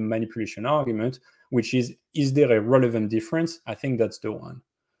asking with the manipulation argument, which is there a relevant difference? I think that's the one.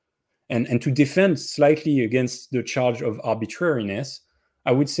 And to defend slightly against the charge of arbitrariness,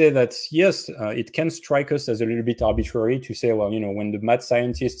 I would say that, yes, it can strike us as a little bit arbitrary to say, well, when the mad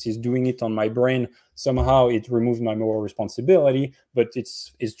scientist is doing it on my brain, somehow it removes my moral responsibility, but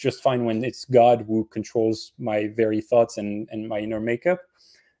it's just fine when it's God who controls my very thoughts and my inner makeup.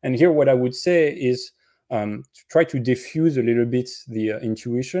 And here what I would say is, to try to diffuse a little bit the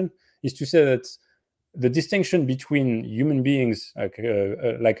intuition, is to say that the distinction between human beings,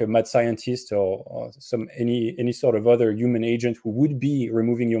 like a mad scientist or any sort of other human agent who would be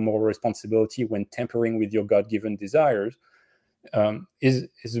removing your moral responsibility when tampering with your God-given desires, is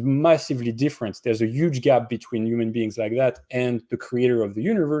massively different. There's a huge gap between human beings like that and the creator of the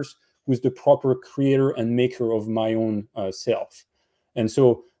universe, who's the proper creator and maker of my own self. And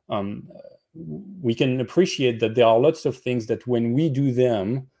so we can appreciate that there are lots of things that when we do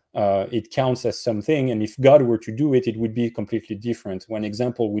them, it counts as something, and if God were to do it, it would be completely different. One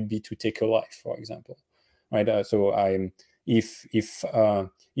example would be to take a life, for example. right? So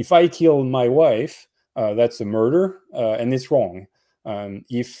if I kill my wife, that's a murder, and it's wrong.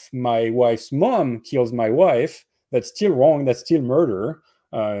 If my wife's mom kills my wife, that's still wrong. That's still murder.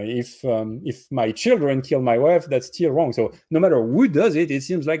 If my children kill my wife, that's still wrong. So no matter who does it, it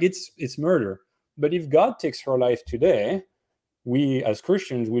seems like it's murder. But if God takes her life today, we as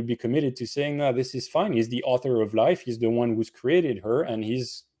Christians would be committed to saying, no, this is fine. He's the author of life. He's the one who's created her, and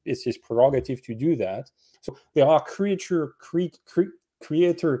it's his prerogative to do that. So there are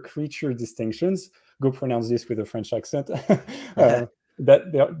creator-creature distinctions. Go pronounce this with a French accent.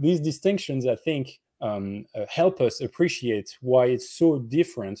 These distinctions, I think, help us appreciate why it's so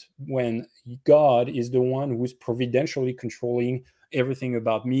different when God is the one who's providentially controlling everything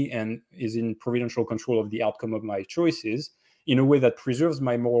about me and is in providential control of the outcome of my choices in a way that preserves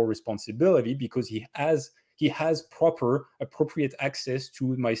my moral responsibility, because he has appropriate access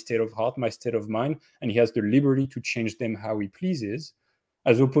to my state of heart, my state of mind, and he has the liberty to change them how he pleases,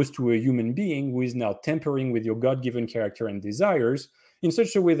 as opposed to a human being who is now tampering with your God-given character and desires in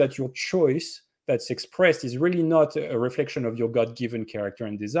such a way that your choice that's expressed is really not a reflection of your God-given character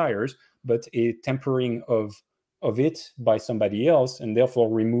and desires, but a tempering of it by somebody else, and therefore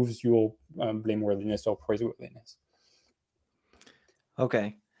removes your blameworthiness or praiseworthiness.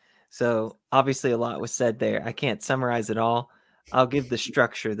 Okay. So obviously a lot was said there. I can't summarize it all. I'll give the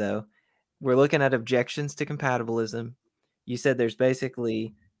structure, though. We're looking at objections to compatibilism. You said there's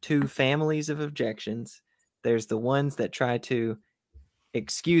basically two families of objections. There's the ones that try to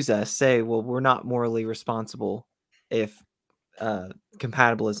excuse us, say, well, we're not morally responsible if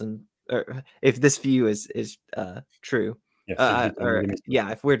compatibilism, or if this view is true. Yes,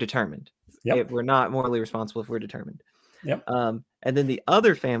 if we're determined. Yep. If we're not morally responsible if we're determined. Yep. And then the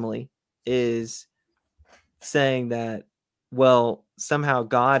other family is saying that, well, somehow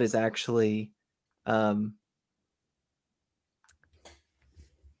God is actually in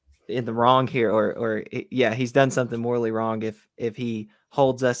the wrong here, or he's done something morally wrong if he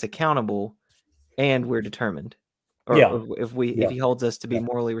holds us accountable and we're determined, or if he holds us to be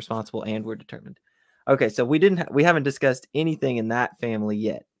morally responsible and we're determined. Okay, so we haven't discussed anything in that family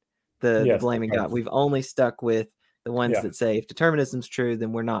yet. The blaming God. We've only stuck with the ones that say if determinism's true,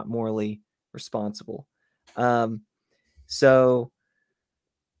 then we're not morally responsible. So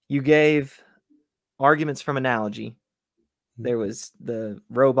you gave arguments from analogy. There was the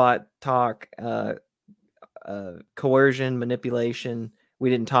robot talk, coercion, manipulation. We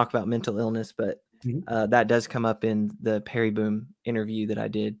didn't talk about mental illness, but that does come up in the Perry Boom interview that I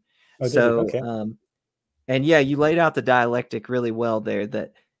did. And you laid out the dialectic really well there,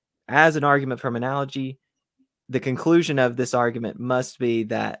 that as an argument from analogy, the conclusion of this argument must be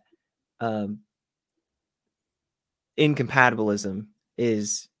that incompatibilism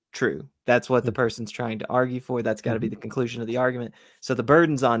is true. That's what the person's trying to argue for. That's got to be the conclusion of the argument. So the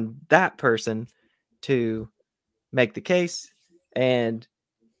burden's on that person to make the case, and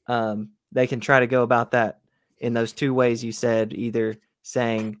they can try to go about that in those two ways you said, either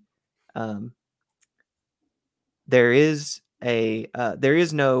saying there is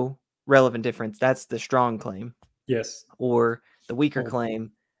no relevant difference. That's the strong claim. Yes. Or the weaker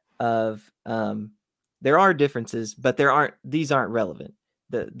claim of there are differences, but these aren't relevant.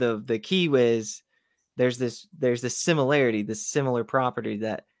 The key is there's this similarity, this similar property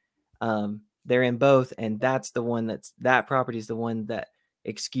that they're in both, and that property is the one that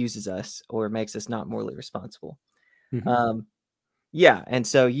excuses us or makes us not morally responsible. And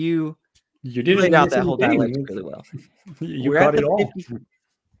so you laid out that whole dialectic really well. You got it all.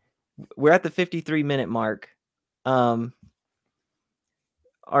 We're at the 53-minute mark.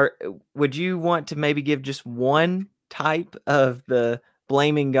 Would you want to maybe give just one type of the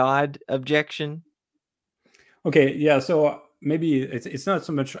blaming God objection? Okay, yeah. So maybe it's not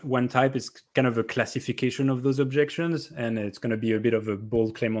so much one type; it's kind of a classification of those objections, and it's going to be a bit of a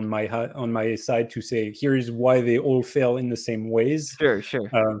bold claim on my side to say here is why they all fail in the same ways. Sure.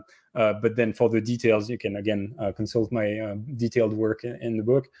 But then for the details, you can again consult my detailed work in the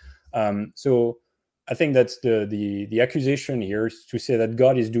book. So I think that's the accusation here is to say that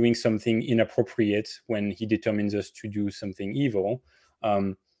God is doing something inappropriate when he determines us to do something evil.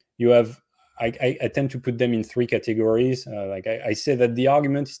 I tend to put them in three categories. I say that the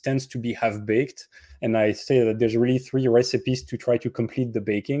argument tends to be half-baked, and I say that there's really three recipes to try to complete the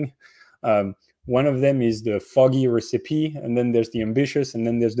baking. One of them is the foggy recipe, and then there's the ambitious, and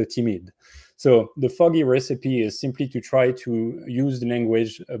then there's the timid. So the foggy recipe is simply to try to use the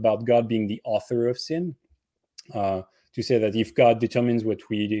language about God being the author of sin, to say that if God determines what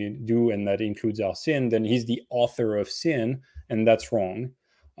we do, and that includes our sin, then he's the author of sin, and that's wrong.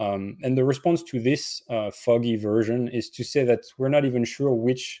 And the response to this foggy version is to say that we're not even sure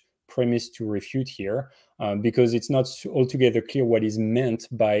which premise to refute here, because it's not altogether clear what is meant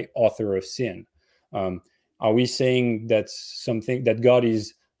by author of sin. Are we saying that something that God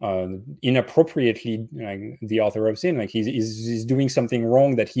is inappropriately the author of sin, like he's doing something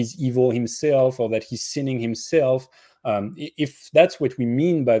wrong, that he's evil himself, or that he's sinning himself? If that's what we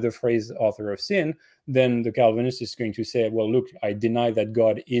mean by the phrase author of sin, then the Calvinist is going to say, well, look, I deny that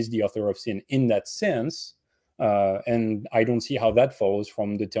God is the author of sin in that sense, and I don't see how that follows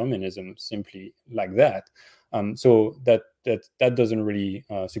from determinism simply like that. So that doesn't really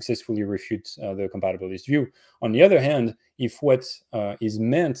successfully refute the compatibilist view. On the other hand, if what is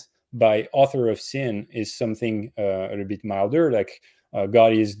meant by author of sin is something a little bit milder, like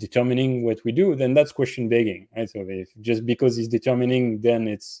God is determining what we do, then that's question begging, right? So if just because he's determining, then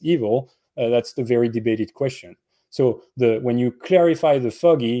it's evil, that's the very debated question. So when you clarify the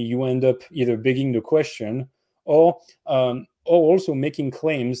foggy, you end up either begging the question or also making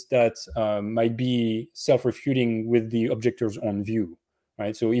claims that might be self-refuting with the objector's own view,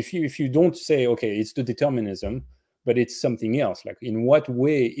 right? So if you don't say, okay, it's the determinism, but it's something else, like in what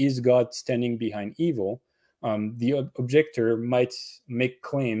way is God standing behind evil, the objector might make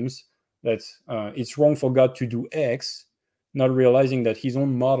claims that it's wrong for God to do X, not realizing that his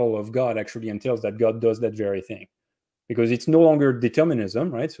own model of God actually entails that God does that very thing. Because it's no longer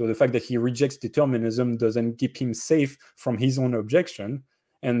determinism, right? So the fact that he rejects determinism doesn't keep him safe from his own objection.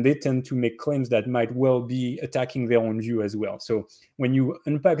 And they tend to make claims that might well be attacking their own view as well. So when you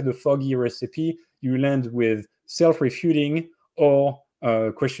unpack the foggy recipe, you land with self-refuting or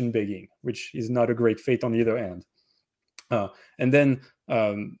question begging, which is not a great fate on either end. And then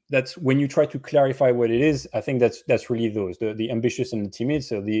that's when you try to clarify what it is. I think that's really those, the ambitious and the timid.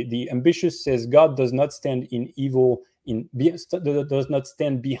 So the ambitious says God does not stand in evil, does not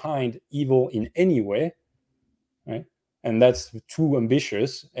stand behind evil in any way, right? And that's too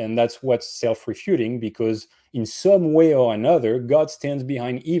ambitious, and that's what's self-refuting, because in some way or another, God stands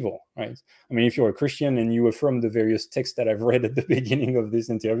behind evil, right? I mean, if you're a Christian and you affirm the various texts that I've read at the beginning of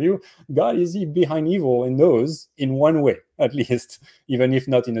this interview, God is behind evil in those in one way, at least, even if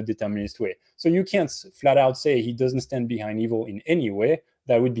not in a determinist way. So you can't flat out say he doesn't stand behind evil in any way.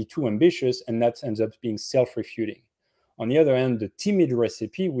 That would be too ambitious, and that ends up being self-refuting. On the other hand, the timid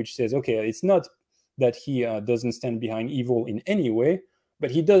recipe, which says, okay, it's not that he doesn't stand behind evil in any way,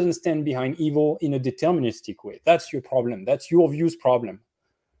 but he doesn't stand behind evil in a deterministic way. That's your problem. That's your view's problem.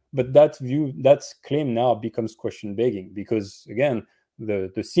 But that claim now becomes question begging, because again,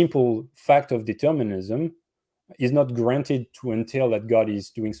 the simple fact of determinism is not granted to entail that God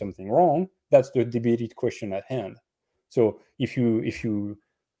is doing something wrong. That's the debated question at hand. So if you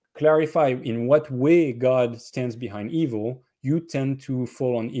clarify in what way God stands behind evil, you tend to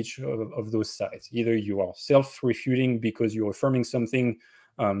fall on each of those sides. Either you are self-refuting because you're affirming something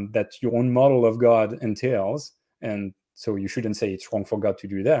that your own model of God entails, and so you shouldn't say it's wrong for God to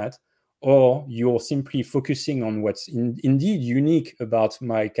do that, or you're simply focusing on what's indeed unique about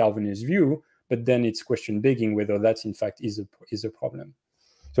my Calvinist view, but then it's question begging whether that in fact is a problem.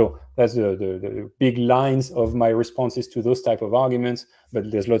 So that's the big lines of my responses to those type of arguments, but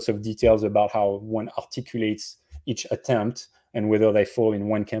there's lots of details about how one articulates each attempt and whether they fall in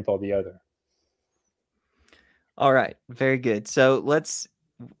one camp or the other. All right, very good. So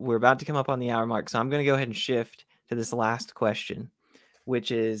we're about to come up on the hour mark, so I'm going to go ahead and shift to this last question,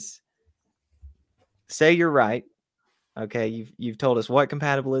 which is, say you're right. Okay, you've told us what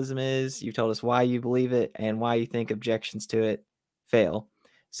compatibilism is, you've told us why you believe it, and why you think objections to it fail.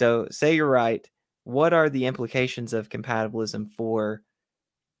 So say you're right, what are the implications of compatibilism for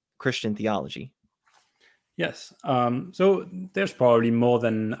Christian theology? Yes, so there's probably more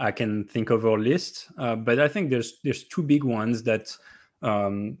than I can think of or list, but I think there's two big ones that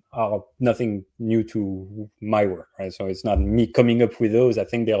are nothing new to my work, right? So it's not me coming up with those. I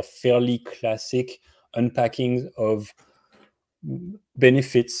think they are fairly classic unpackings of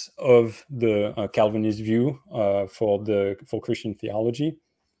benefits of the Calvinist view for Christian theology.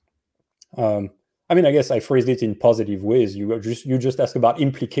 I mean, I guess I phrased it in positive ways. You just ask about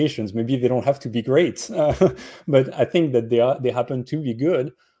implications. Maybe they don't have to be great, but I think that they happen to be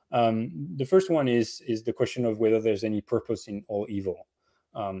good. The first one is the question of whether there's any purpose in all evil.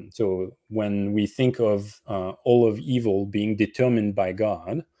 So when we think of all of evil being determined by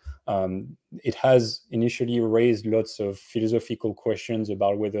God, it has initially raised lots of philosophical questions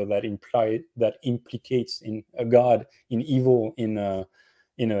about whether that implicates in a God in evil in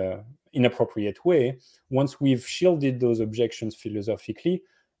a inappropriate way. Once we've shielded those objections philosophically,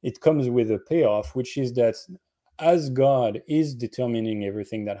 it comes with a payoff, which is that as God is determining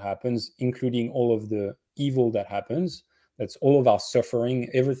everything that happens, including all of the evil that happens, that's all of our suffering,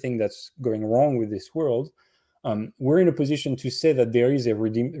 everything that's going wrong with this world, we're in a position to say that there is a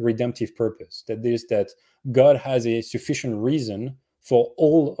redemptive purpose, that God has a sufficient reason for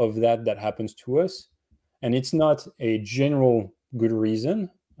all of that happens to us. And it's not a general good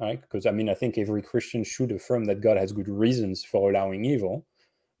reason, right? Because I think every Christian should affirm that God has good reasons for allowing evil.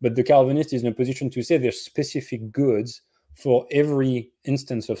 But the Calvinist is in a position to say there's specific goods for every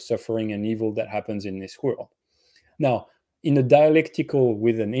instance of suffering and evil that happens in this world. Now, in a dialectical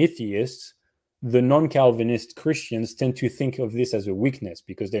with an atheist, the non-Calvinist Christians tend to think of this as a weakness,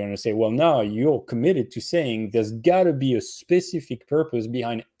 because they're going to say, well, now you're committed to saying there's got to be a specific purpose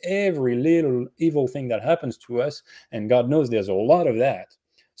behind every little evil thing that happens to us, and God knows there's a lot of that.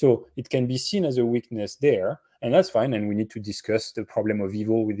 So it can be seen as a weakness there, and that's fine, and we need to discuss the problem of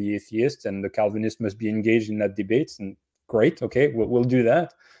evil with the atheists, and the Calvinists must be engaged in that debate, and great, okay, we'll do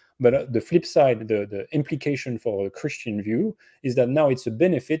that. But the flip side, the implication for a Christian view is that now it's a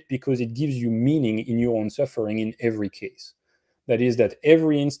benefit because it gives you meaning in your own suffering in every case. That is, that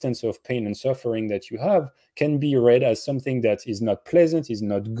every instance of pain and suffering that you have can be read as something that is not pleasant, is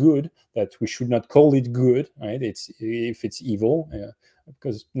not good, that we should not call it good, right? If it's evil,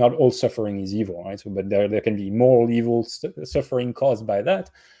 because not all suffering is evil, right? So, but there can be moral evil, suffering caused by that,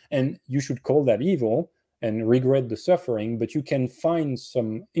 and you should call that evil and regret the suffering, but you can find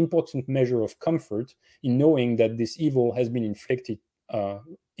some important measure of comfort in knowing that this evil has been inflicted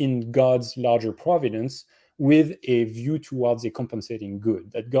in God's larger providence with a view towards a compensating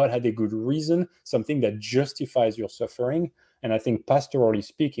good, that God had a good reason, something that justifies your suffering. And I think pastorally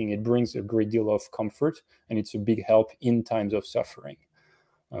speaking, it brings a great deal of comfort, and it's a big help in times of suffering.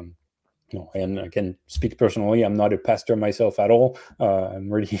 And I can speak personally, I'm not a pastor myself at all.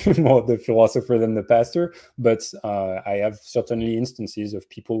 I'm really more the philosopher than the pastor, but I have certainly instances of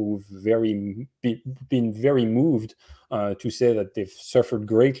people who've been very moved to say that they've suffered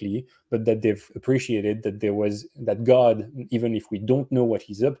greatly, but that they've appreciated that God, even if we don't know what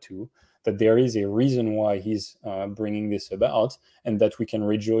he's up to, that there is a reason why he's bringing this about, and that we can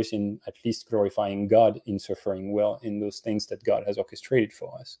rejoice in at least glorifying God in suffering well in those things that God has orchestrated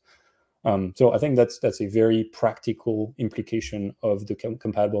for us. So I think that's a very practical implication of the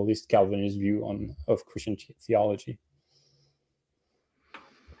compatibilist Calvinist view of Christian theology.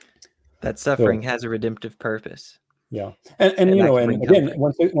 That suffering has a redemptive purpose. Yeah, and again,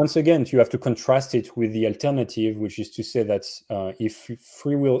 once again, you have to contrast it with the alternative, which is to say that if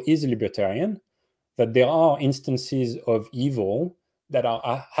free will is libertarian, that there are instances of evil that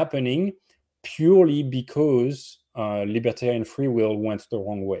are happening purely because libertarian free will went the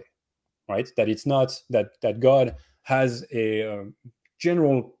wrong way. Right? That it's not that God has a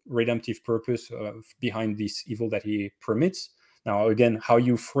general redemptive purpose behind this evil that he permits. Now, again, how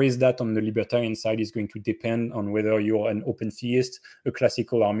you phrase that on the libertarian side is going to depend on whether you're an open theist, a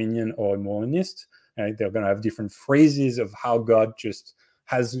classical Arminian, or a monist. Right? They're going to have different phrases of how God just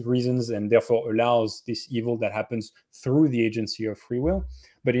has reasons and therefore allows this evil that happens through the agency of free will.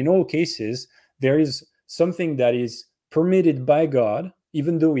 But in all cases, there is something that is permitted by God,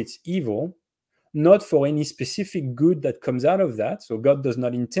 even though it's evil, not for any specific good that comes out of that. So God does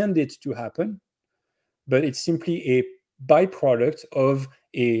not intend it to happen, but it's simply a byproduct of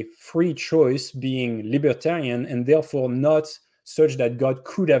a free choice being libertarian, and therefore not such that God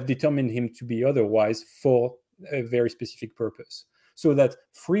could have determined him to be otherwise for a very specific purpose. So that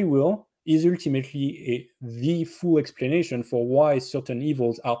free will is ultimately the full explanation for why certain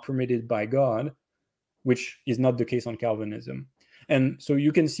evils are permitted by God, which is not the case on Calvinism. And so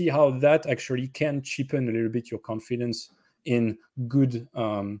you can see how that actually can cheapen a little bit your confidence in good,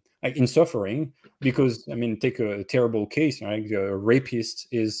 in suffering, because take a terrible case, right? A rapist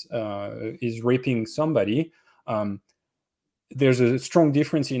is raping somebody. There's a strong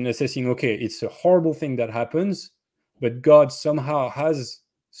difference in assessing, okay, it's a horrible thing that happens, but God somehow has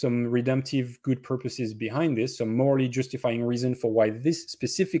some redemptive good purposes behind this, some morally justifying reason for why this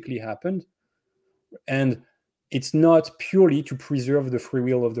specifically happened. And it's not purely to preserve the free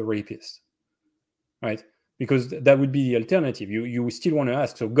will of the rapist, right? Because that would be the alternative. You still want to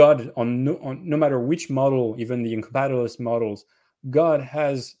ask, so God, on no matter which model, even the incompatibilist models, God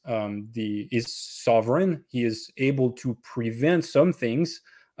has is sovereign. He is able to prevent some things.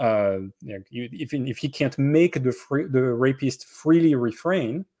 If he can't make the rapist freely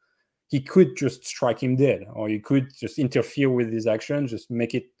refrain, he could just strike him dead, or he could just interfere with his action, just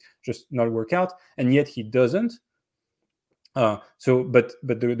make it just not work out, and yet he doesn't. But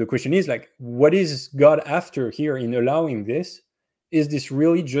the question is, like, what is God after here in allowing this? is this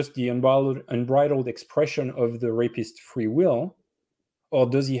really just the unbridled expression of the rapist's free will? Or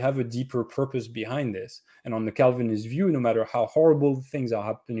does he have a deeper purpose behind this? And on the Calvinist view, no matter how horrible things are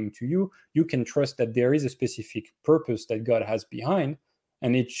happening to you, you can trust that there is a specific purpose that God has behind.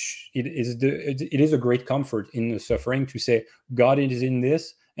 And it is a great comfort in the suffering to say, God is in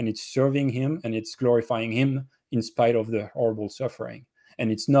this, and it's serving him, and it's glorifying him in spite of the horrible suffering. And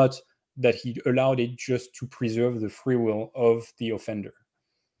it's not that he allowed it just to preserve the free will of the offender.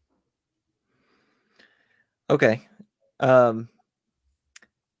 Okay.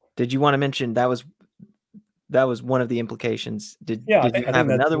 Did you want to mention that was one of the implications? Did you have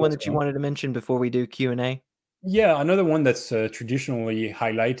another one that you wanted to mention before we do Q&A? Yeah, another one that's traditionally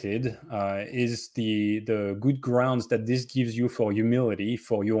highlighted is the good grounds that this gives you for humility,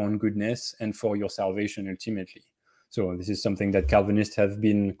 for your own goodness, and for your salvation ultimately. So this is something that Calvinists have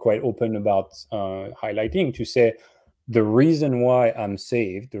been quite open about highlighting, to say the reason why I'm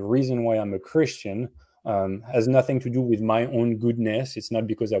saved, the reason why I'm a Christian, has nothing to do with my own goodness. It's not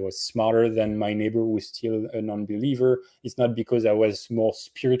because I was smarter than my neighbor who is still a non-believer. It's not because I was more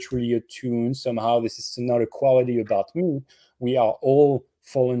spiritually attuned. Somehow this is not a quality about me. We are all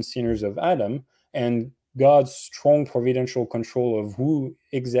fallen sinners of Adam, and God's strong providential control of who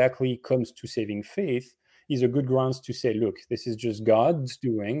exactly comes to saving faith is a good grounds to say, look, this is just God's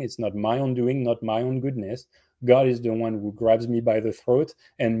doing. It's not my own doing, not my own goodness. God is the one who grabs me by the throat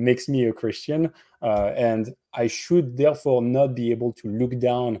and makes me a Christian. And I should therefore not be able to look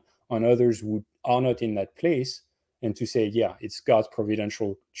down on others who are not in that place and to say, yeah, it's God's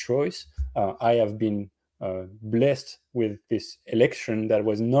providential choice. I have been blessed with this election that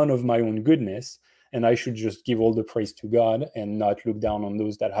was none of my own goodness, and I should just give all the praise to God and not look down on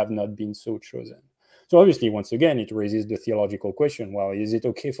those that have not been so chosen. So obviously, once again, it raises the theological question, well, is it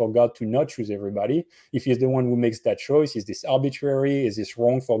okay for God to not choose everybody? If he's the one who makes that choice, is this arbitrary? Is this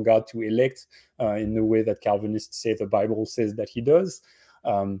wrong for God to elect in the way that Calvinists say the Bible says that he does?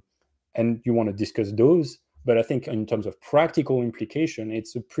 And you want to discuss those. But I think in terms of practical implication,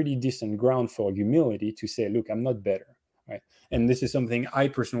 it's a pretty decent ground for humility to say, look, I'm not better. Right? And this is something I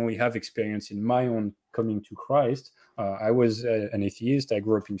personally have experienced in my own coming to Christ. I was an atheist. I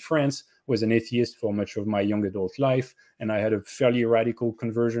grew up in France, was an atheist for much of my young adult life, and I had a fairly radical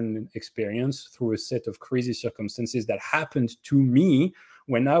conversion experience through a set of crazy circumstances that happened to me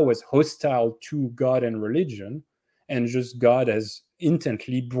when I was hostile to God and religion, and just God has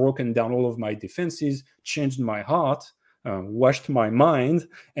intently broken down all of my defenses, changed my heart, washed my mind,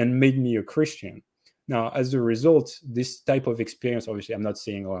 and made me a Christian. Now, as a result, this type of experience, obviously, I'm not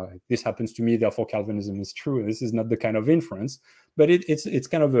saying, oh, this happens to me, therefore Calvinism is true. This is not the kind of inference, but it's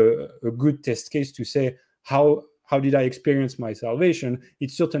kind of a good test case to say, how did I experience my salvation?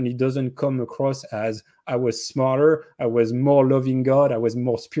 It certainly doesn't come across as I was smarter, I was more loving God, I was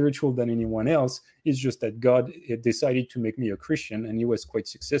more spiritual than anyone else. It's just that God decided to make me a Christian, and he was quite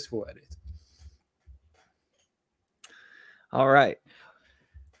successful at it. All right.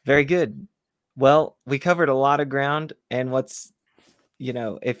 Very good. Well, we covered a lot of ground, and what's,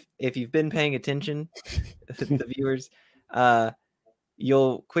 if you've been paying attention, the viewers,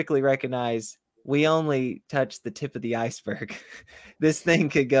 you'll quickly recognize we only touched the tip of the iceberg. This thing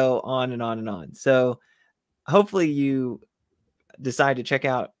could go on and on and on. So hopefully you decide to check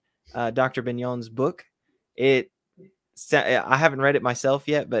out Dr. Bignon's book. I haven't read it myself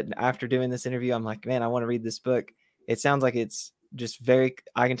yet, but after doing this interview, I'm like, man, I want to read this book. It sounds like it's just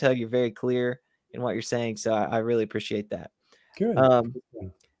I can tell you're very clear in what you're saying. So I really appreciate that. Good.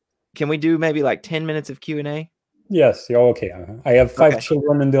 Can we do maybe like 10 minutes of Q&A? Yes, you're okay. I have 5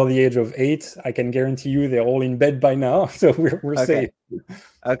 children under the age of 8. I can guarantee you they're all in bed by now. So we're safe.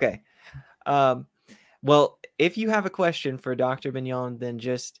 Okay. Well, if you have a question for Dr. Bignon, then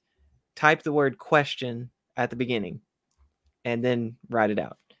just type the word question at the beginning and then write it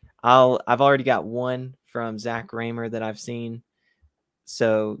out. I've already got one from Zach Raymer that I've seen.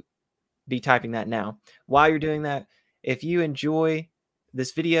 So be typing that now. While you're doing that, if you enjoy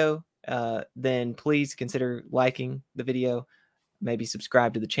this video, then please consider liking the video, maybe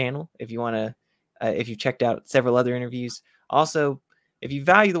subscribe to the channel if you want to, if you've checked out several other interviews. Also, if you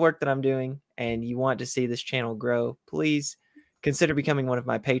value the work that I'm doing and you want to see this channel grow, please consider becoming one of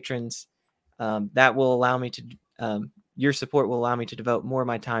my patrons. That will allow me to, your support will allow me to devote more of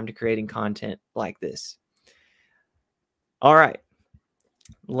my time to creating content like this. All right.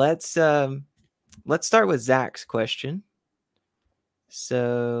 Let's start with Zach's question.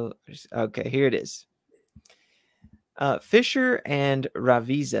 So, okay, here it is. Fisher and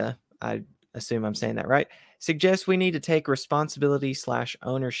Ravisa, I assume I'm saying that right, suggest we need to take responsibility /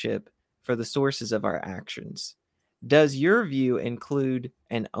 ownership for the sources of our actions. Does your view include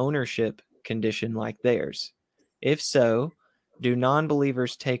an ownership condition like theirs? If so, do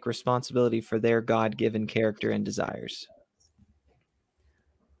non-believers take responsibility for their God-given character and desires?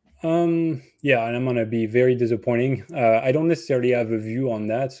 Yeah, and I'm gonna be very disappointing. I don't necessarily have a view on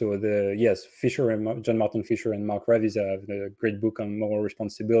that. So yes, Fisher and John Martin Fisher and Mark Ravisa have a great book on moral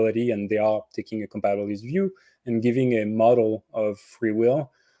responsibility, and they are taking a compatibilist view and giving a model of free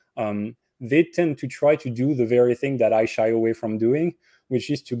will. They tend to try to do the very thing that I shy away from doing,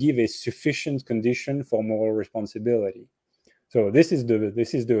 which is to give a sufficient condition for moral responsibility. So this is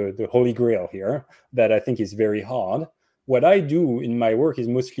the holy grail here that I think is very hard. What I do in my work is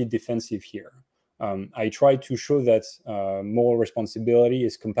mostly defensive here. I try to show that moral responsibility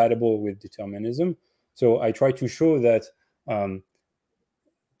is compatible with determinism. So I try to show that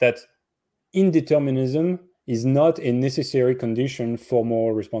that indeterminism is not a necessary condition for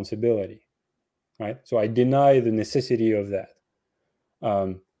moral responsibility, right? So I deny the necessity of that.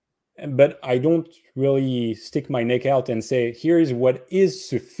 But I don't really stick my neck out and say, here is what is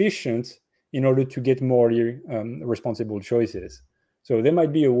sufficient in order to get morally responsible choices. So there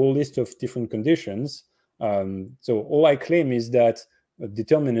might be a whole list of different conditions. So all I claim is that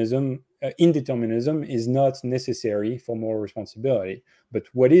indeterminism is not necessary for moral responsibility. But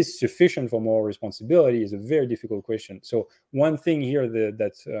what is sufficient for moral responsibility is a very difficult question. So one thing here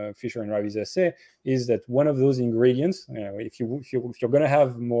that Fisher and Ravisa say is that one of those ingredients, if you're going to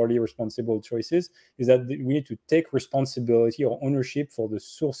have morally responsible choices, is that we need to take responsibility or ownership for the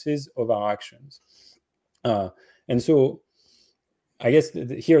sources of our actions. And so I guess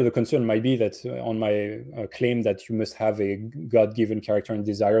here the concern might be that on my claim that you must have a God-given character and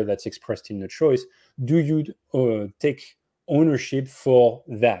desire that's expressed in the choice, do you take ownership for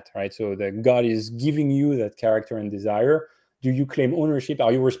that, right? So that God is giving you that character and desire. Do you claim ownership?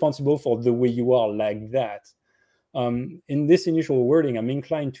 Are you responsible for the way you are like that? In this initial wording, I'm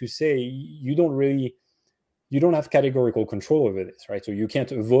inclined to say you don't have categorical control over this, right? So you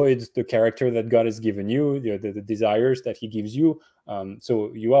can't avoid the character that God has given you, the desires that he gives you.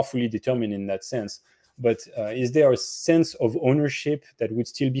 So you are fully determined in that sense. But is there a sense of ownership that would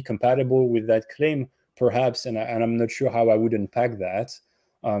still be compatible with that claim? Perhaps, and I'm not sure how I would unpack that.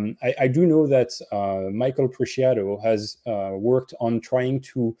 I do know that Michael Preciado has worked on trying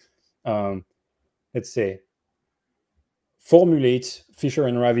to, let's say, formulate Fisher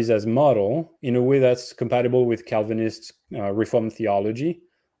and Ravisa's model in a way that's compatible with Calvinist Reformed theology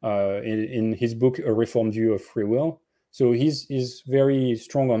in his book, A Reformed View of Free Will. So he's very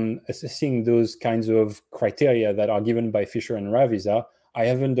strong on assessing those kinds of criteria that are given by Fisher and Ravisa. I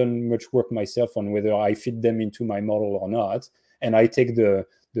haven't done much work myself on whether I fit them into my model or not. And I take the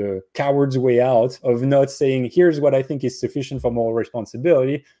coward's way out of not saying, here's what I think is sufficient for moral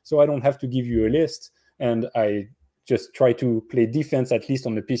responsibility, so I don't have to give you a list. And I just try to play defense, at least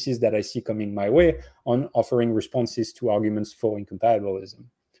on the pieces that I see coming my way, on offering responses to arguments for incompatibilism.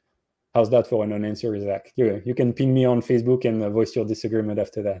 How's that for a non-answer, Zach? You can ping me on Facebook and voice your disagreement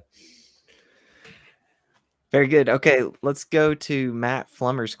after that. Very good. Okay, let's go to Matt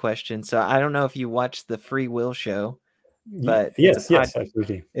Flummer's question. So I don't know if you watched the Free Will Show, but yes,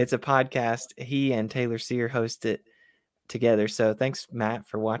 absolutely. It's a podcast. He and Taylor Sear host it together. So thanks, Matt,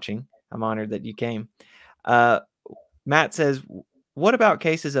 for watching. I'm honored that you came. Matt says, what about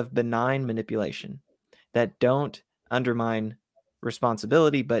cases of benign manipulation that don't undermine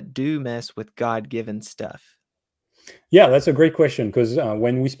responsibility but do mess with God-given stuff? Yeah, that's a great question, because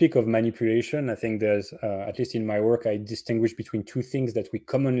when we speak of manipulation, I think there's, at least in my work, I distinguish between two things that we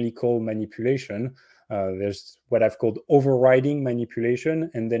commonly call manipulation. There's what I've called overriding manipulation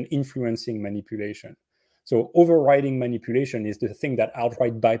and then influencing manipulation. So overriding manipulation is the thing that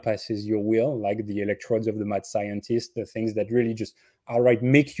outright bypasses your will, like the electrodes of the mad scientist, the things that really just outright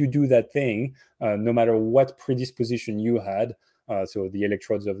make you do that thing, no matter what predisposition you had. So the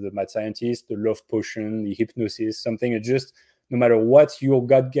electrodes of the mad scientist, the love potion, the hypnosis, something that just, no matter what your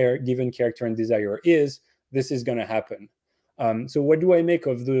God-given character and desire is, this is going to happen. So what do I make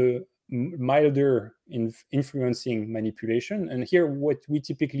of the milder influencing manipulation? And here, what we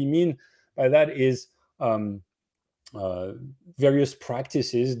typically mean by that is various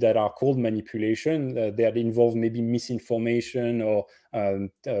practices that are called manipulation that involve maybe misinformation or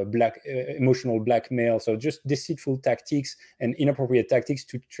emotional blackmail. So just deceitful tactics and inappropriate tactics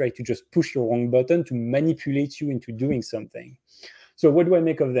to try to just push the wrong button to manipulate you into doing something. So what do I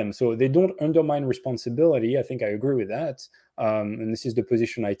make of them? So they don't undermine responsibility. I think I agree with that. And this is the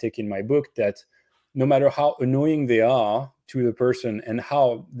position I take in my book, that no matter how annoying they are to the person and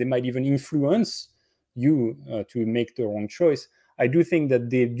how they might even influence you to make the wrong choice, I do think that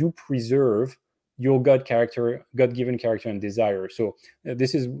they do preserve your God-given character and desire. So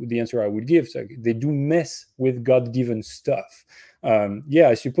this is the answer I would give. So they do mess with God-given stuff. Yeah,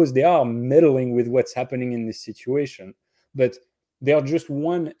 I suppose they are meddling with what's happening in this situation, but they are just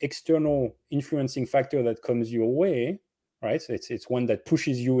one external influencing factor that comes your way, right? So it's one that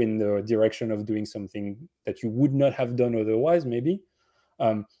pushes you in the direction of doing something that you would not have done otherwise, maybe.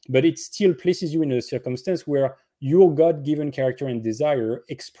 But it still places you in a circumstance where your God-given character and desire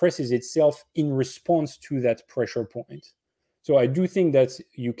expresses itself in response to that pressure point. So I do think that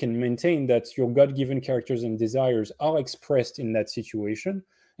you can maintain that your God-given characters and desires are expressed in that situation,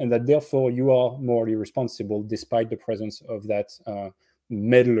 and that therefore you are morally responsible despite the presence of that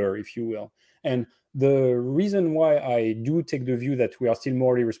meddler, if you will. And the reason why I do take the view that we are still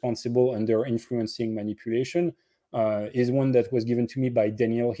morally responsible under influencing manipulation is one that was given to me by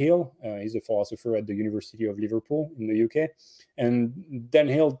Daniel Hill. He's a philosopher at the University of Liverpool in the UK. And Dan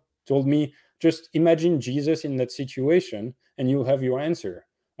Hill told me, just imagine Jesus in that situation and you'll have your answer.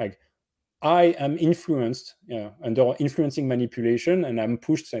 Like, I am influenced under influencing manipulation, and I'm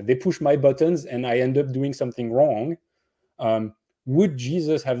pushed, they push my buttons and I end up doing something wrong. Would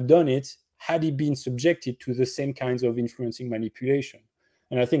Jesus have done it had he been subjected to the same kinds of influencing manipulation?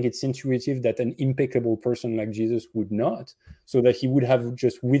 And I think it's intuitive that an impeccable person like Jesus would not, so that he would have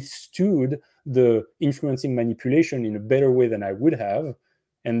just withstood the influencing manipulation in a better way than I would have.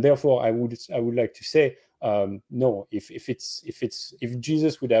 And therefore, I would like to say, no. If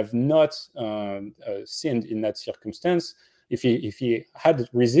Jesus would have not sinned in that circumstance, if he had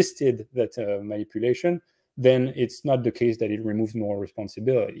resisted that manipulation, then it's not the case that it removes moral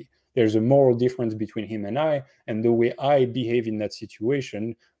responsibility. There's a moral difference between him and I, and the way I behave in that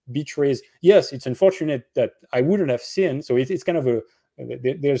situation betrays. Yes, it's unfortunate that I wouldn't have sinned. So it's kind of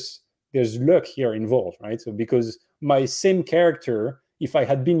there's luck here involved, right? So because my same character, if I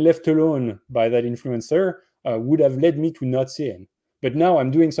had been left alone by that influencer, would have led me to not sin. But now I'm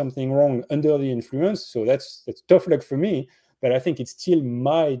doing something wrong under the influence, so that's tough luck for me. But I think it's still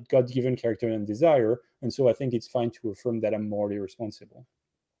my God-given character and desire, and so I think it's fine to affirm that I'm morally responsible.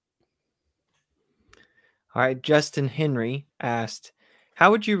 All right, Justin Henry asked, how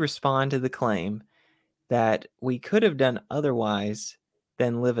would you respond to the claim that we could have done otherwise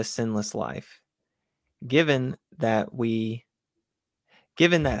than live a sinless life, given that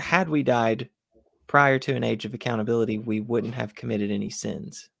had we died prior to an age of accountability, we wouldn't have committed any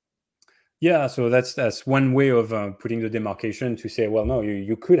sins? Yeah, so that's one way of putting the demarcation to say, well, no,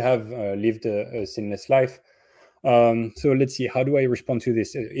 you could have lived a sinless life. So let's see, how do I respond to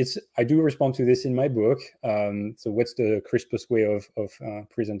this? I do respond to this in my book. So what's the crispest way of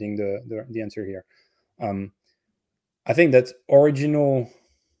presenting the answer here? I think that original.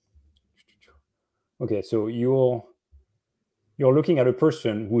 Okay, so you're looking at a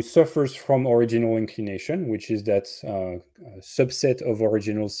person who suffers from original inclination, which is that subset of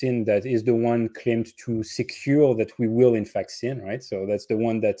original sin that is the one claimed to secure that we will in fact sin, right? So that's the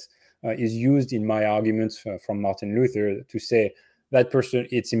one that is used in my arguments from Martin Luther to say that person,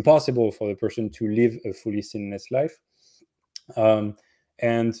 it's impossible for the person to live a fully sinless life. My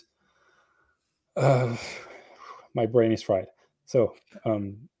brain is fried. So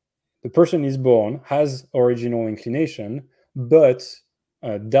the person is born, has original inclination, but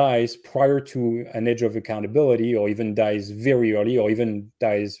dies prior to an age of accountability, or even dies very early, or even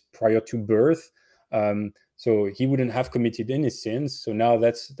dies prior to birth. So he wouldn't have committed any sins. So now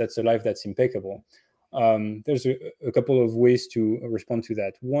that's a life that's impeccable. There's a couple of ways to respond to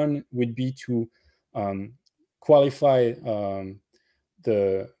that. One would be to qualify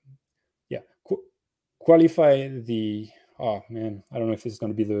qualify the. Oh man, I don't know if this is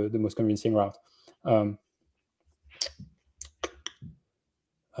going to be the most convincing route. How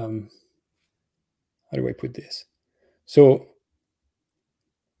do I put this? So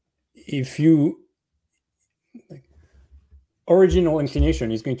if original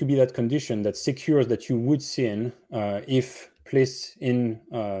inclination is going to be that condition that secures that you would sin if placed in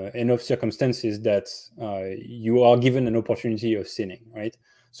enough circumstances that you are given an opportunity of sinning, right?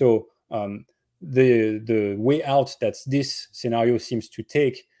 So the way out that this scenario seems to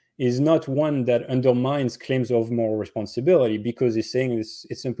take is not one that undermines claims of moral responsibility, because it's saying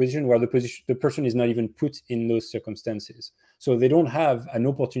it's a position where the person is not even put in those circumstances. So they don't have an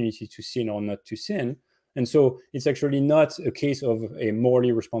opportunity to sin or not to sin. And so it's actually not a case of a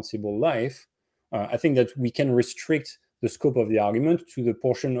morally responsible life. I think that we can restrict the scope of the argument to the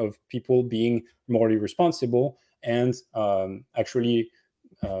portion of people being morally responsible and actually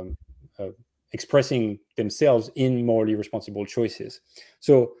expressing themselves in morally responsible choices.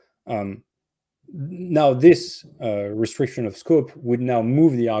 So now this restriction of scope would now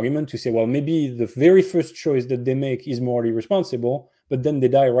move the argument to say, well, maybe the very first choice that they make is morally responsible, but then they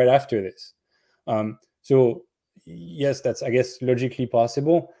die right after this. So yes, that's, I guess, logically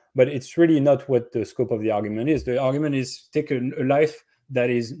possible, but it's really not what the scope of the argument is. The argument is take a life that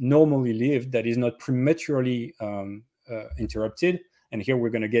is normally lived, that is not prematurely interrupted. And here we're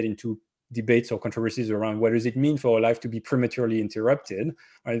going to get into debates or controversies around what does it mean for a life to be prematurely interrupted,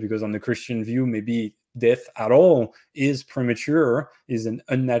 right? Because on the Christian view, maybe death at all is premature, is an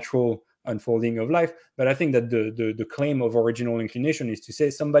unnatural unfolding of life. But I think that the claim of original inclination is to say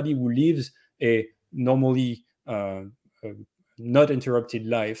somebody who lives a normally not interrupted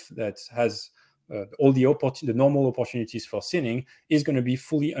life that has all the normal opportunities for sinning is going to be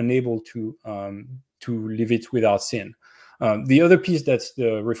fully unable to live it without sin. The other piece that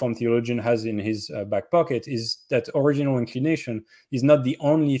the Reformed theologian has in his back pocket is that original inclination is not the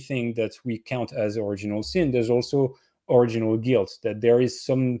only thing that we count as original sin. There's also original guilt, that there is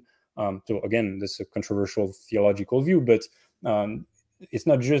some, so again, this is a controversial theological view, but it's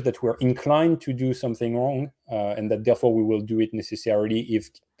not just that we're inclined to do something wrong and that therefore we will do it necessarily if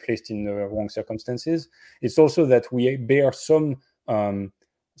placed in the wrong circumstances. It's also that we bear some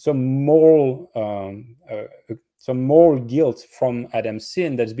moral guilt from Adam's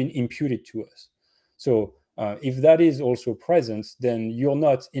sin that's been imputed to us. So if that is also present, then you're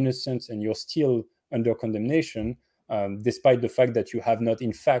not innocent and you're still under condemnation, despite the fact that you have not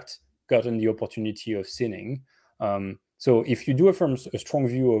in fact gotten the opportunity of sinning. So if you do affirm a strong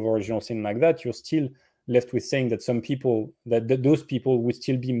view of original sin like that, you're still left with saying that some people, that those people would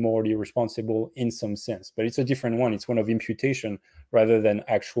still be morally responsible in some sense. But it's a different one. It's one of imputation rather than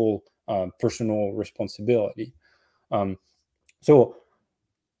actual personal responsibility. So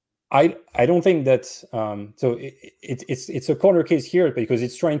I don't think that, so it's a corner case here because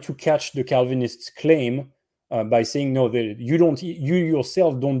it's trying to catch the Calvinists' claim by saying, no, you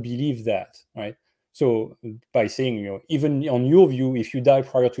yourself don't believe that, right? So by saying, even on your view, if you die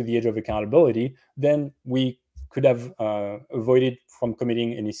prior to the age of accountability, then we could have avoided from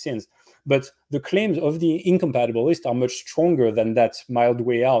committing any sins. But the claims of the incompatibilist are much stronger than that mild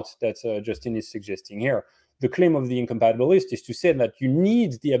way out that Justin is suggesting here. The claim of the incompatibilist is to say that you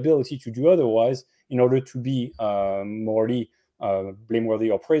need the ability to do otherwise in order to be morally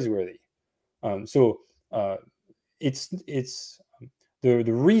blameworthy or praiseworthy. So it's the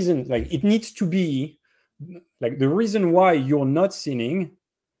reason, like it needs to be, like the reason why you're not sinning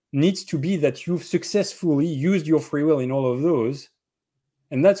needs to be that you've successfully used your free will in all of those.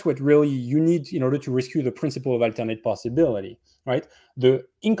 And that's what really you need in order to rescue the principle of alternate possibility, right? The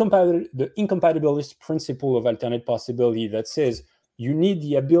incompatibilist principle of alternate possibility that says you need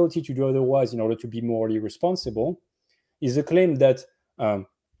the ability to do otherwise in order to be morally responsible is a claim that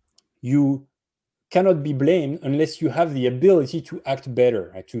you cannot be blamed unless you have the ability to act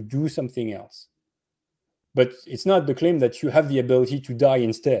better, right? To do something else. But it's not the claim that you have the ability to die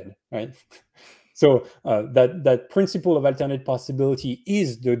instead, right? So that principle of alternate possibility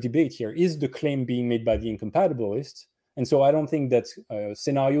is the debate here, is the claim being made by the incompatibilist. And so I don't think that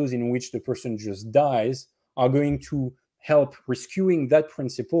scenarios in which the person just dies are going to help rescuing that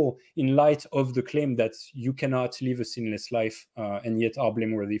principle in light of the claim that you cannot live a sinless life and yet are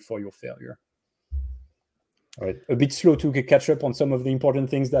blameworthy for your failure. All right, a bit slow to catch up on some of the important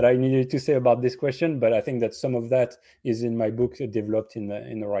things that I needed to say about this question, but I think that some of that is in my book developed in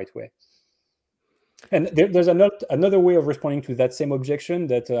the right way. And there's another way of responding to that same objection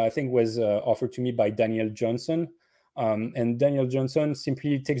that I think was offered to me by Daniel Johnson. And Daniel Johnson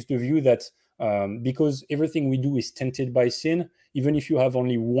simply takes the view that because everything we do is tainted by sin, even if you have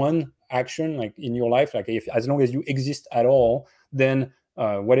only one action like in your life, like as long as you exist at all, then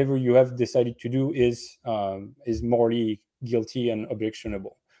whatever you have decided to do is morally guilty and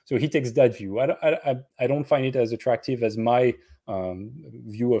objectionable. So he takes that view. I don't find it as attractive as my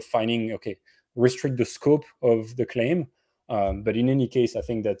view of finding, okay, restrict the scope of the claim. But in any case, I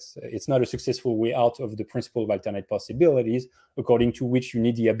think that it's not a successful way out of the principle of alternate possibilities, according to which you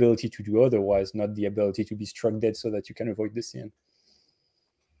need the ability to do otherwise, not the ability to be struck dead so that you can avoid the sin.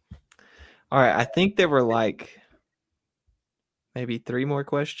 All right. I think there were like maybe 3 more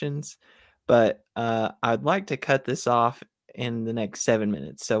questions, but I'd like to cut this off in the next 7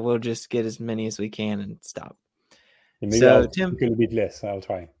 minutes. So we'll just get as many as we can and stop. And maybe I'll Tim, a bit less. I'll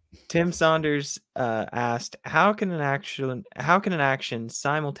try. Tim Saunders asked, how can an action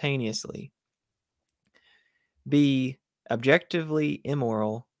simultaneously be objectively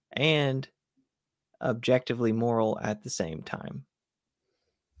immoral and objectively moral at the same time?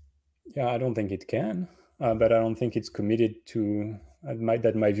 Yeah, I don't think it can. but I don't think it's committed to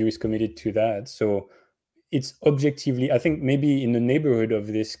that my view is committed to that. So it's objectively, I think maybe in the neighborhood of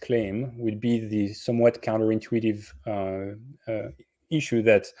this claim would be the somewhat counterintuitive issue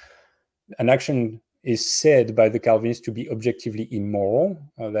that an action is said by the Calvinists to be objectively immoral,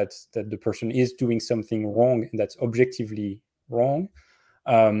 that the person is doing something wrong and that's objectively wrong.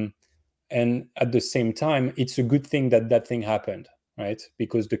 And at the same time, it's a good thing that that thing happened, right?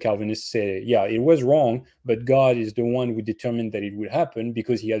 Because the Calvinists say, yeah, it was wrong, but God is the one who determined that it would happen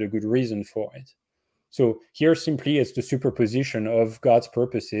because he had a good reason for it. So here simply it's the superposition of God's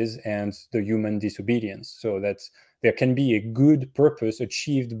purposes and the human disobedience. So that there can be a good purpose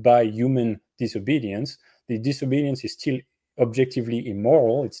achieved by human disobedience. The disobedience is still objectively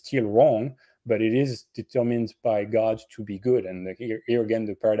immoral, it's still wrong, but it is determined by God to be good. And here again,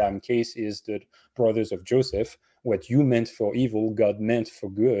 the paradigm case is the brothers of Joseph. What you meant for evil, God meant for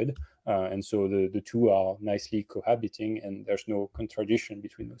good. And so the two are nicely cohabiting, and there's no contradiction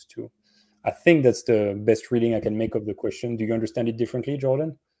between those two. I think that's the best reading I can make of the question. Do you understand it differently,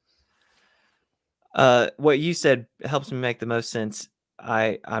 Jordan? What you said helps me make the most sense.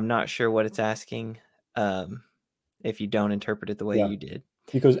 I'm not sure what it's asking if you don't interpret it the way you did.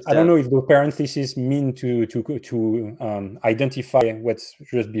 Because I don't know if the parentheses mean to identify what's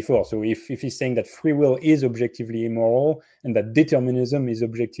just before. So if he's saying that free will is objectively immoral and that determinism is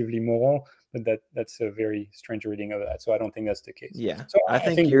objectively moral, that's a very strange reading of that. So I don't think that's the case. Yeah, so I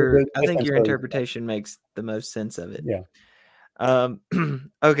think your interpretation makes the most sense of it. Yeah.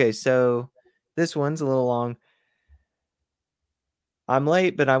 Okay, so this one's a little long. I'm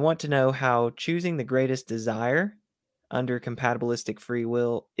late, but I want to know how choosing the greatest desire under compatibilistic free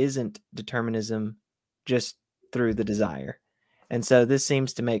will isn't determinism just through the desire. And so this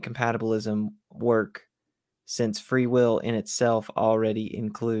seems to make compatibilism work since free will in itself already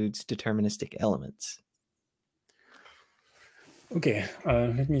includes deterministic elements. Okay,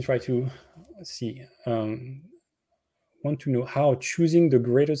 let me try to see. Want to know how choosing the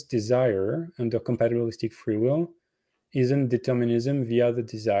greatest desire under compatibilistic free will isn't determinism via the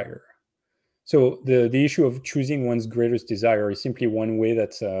desire. So the issue of choosing one's greatest desire is simply one way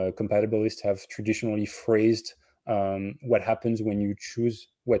that compatibilists have traditionally phrased what happens when you choose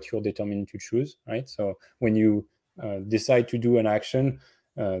what you're determined to choose, right? So when you decide to do an action,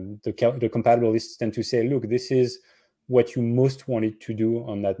 the compatibilists tend to say, look, this is what you most wanted to do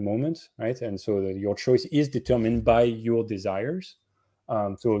on that moment, right? And so your choice is determined by your desires.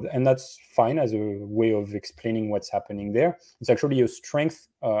 And that's fine as a way of explaining what's happening there. It's actually a strength,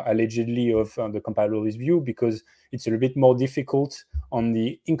 allegedly, of the compatibilist view, because it's a little bit more difficult on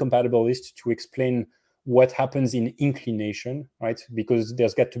the incompatibilist to explain what happens in inclination, right? Because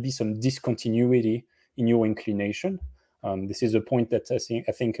there's got to be some discontinuity in your inclination. This is a point that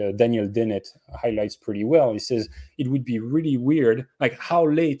I think Daniel Dennett highlights pretty well. He says it would be really weird, like how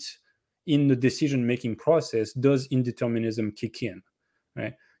late in the decision-making process does indeterminism kick in?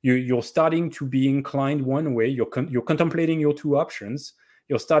 Right? You're starting to be inclined one way. You're contemplating your two options.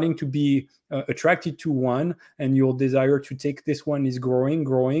 You're starting to be attracted to one, and your desire to take this one is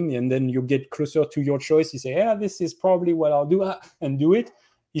growing, and then you get closer to your choice. You say, yeah, this is probably what I'll do, and do it.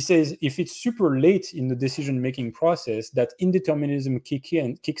 He says if it's super late in the decision-making process, that indeterminism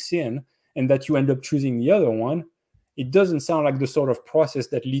kicks in, and that you end up choosing the other one, it doesn't sound like the sort of process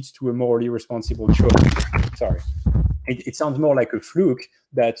that leads to a morally responsible choice. Sorry. It sounds more like a fluke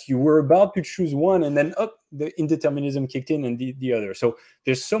that you were about to choose one and then the indeterminism kicked in and the other. So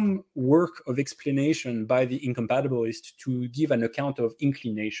there's some work of explanation by the incompatibilist to give an account of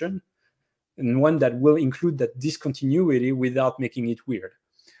inclination, and one that will include that discontinuity without making it weird.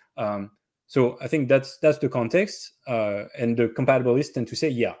 So I think that's the context. And the compatibilists tend to say,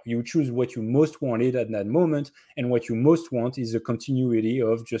 yeah, you choose what you most wanted at that moment, and what you most want is a continuity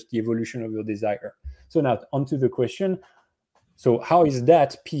of just the evolution of your desire. So now onto the question. So how is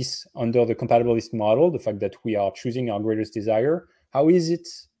that piece under the compatibilist model, the fact that we are choosing our greatest desire, how is it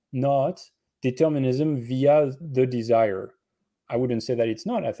not determinism via the desire? I wouldn't say that it's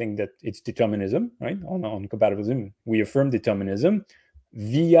not. I think that it's determinism, right? On compatibilism, we affirm determinism.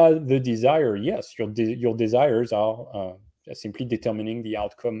 Via the desire, yes, your desires are simply determining the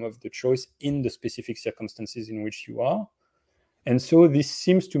outcome of the choice in the specific circumstances in which you are. And so this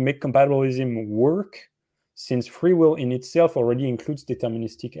seems to make compatibilism work, since free will in itself already includes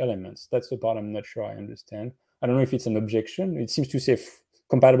deterministic elements. That's the part I'm not sure I understand. I don't know if it's an objection. It seems to say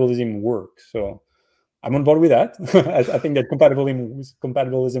compatibilism works. So I'm on board with that. I think that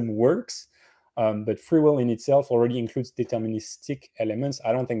compatibilism works. But free will in itself already includes deterministic elements.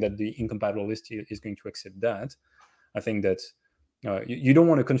 I don't think that the incompatibilist is going to accept that. I think that you don't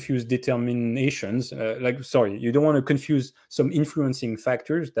want to confuse determinations, you don't want to confuse some influencing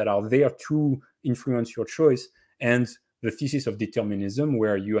factors that are there to influence your choice and the thesis of determinism,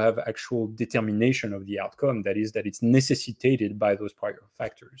 where you have actual determination of the outcome, that is, that it's necessitated by those prior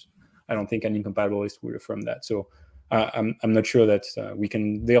factors. I don't think an incompatibilist will affirm that. So I'm not sure that we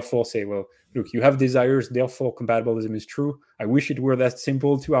can therefore say, well, look, you have desires, therefore compatibilism is true. I wish it were that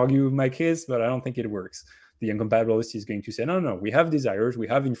simple to argue my case, but I don't think it works. The incompatibilist is going to say, no, we have desires, we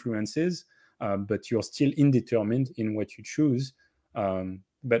have influences, but you're still indeterminate in what you choose.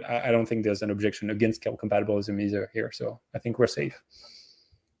 But I don't think there's an objection against compatibilism either here. So I think we're safe.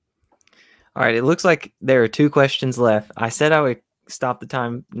 All right. It looks like there are 2 questions left. I said I would stop the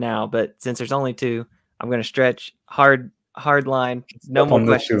time now, but since there's only 2, I'm going to stretch hard line. No more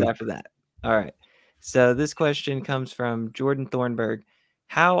questions after that. All right. So this question comes from Jordan Thornburg.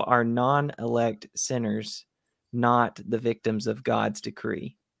 How are non-elect sinners not the victims of God's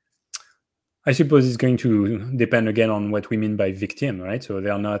decree? I suppose it's going to depend again on what we mean by victim, right? So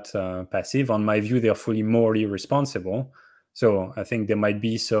they're not passive. On my view, they're fully morally responsible. So I think there might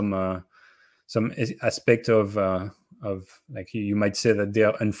be some aspect of like you might say that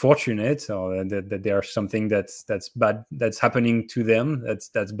they're unfortunate, or that there's something that's bad that's happening to them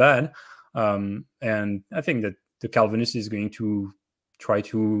that's bad. And I think that the Calvinist is going to try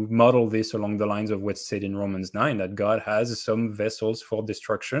to model this along the lines of what's said in Romans 9, that God has some vessels for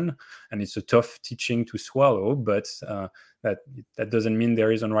destruction, and it's a tough teaching to swallow, but that doesn't mean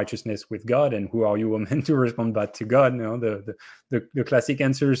there is unrighteousness with God, and who are you meant to respond back to God? You know, the classic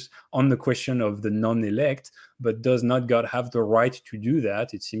answers on the question of the non-elect, but does not God have the right to do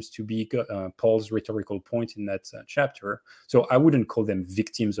that? It seems to be Paul's rhetorical point in that chapter. So I wouldn't call them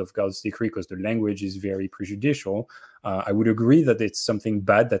victims of God's decree, because the language is very prejudicial. I would agree that it's something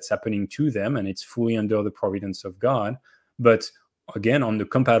bad that's happening to them, and it's fully under the providence of God. But again, on the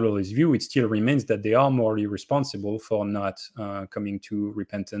compatibilist view, it still remains that they are morally responsible for not coming to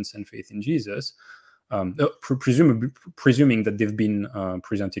repentance and faith in Jesus, presuming that they've been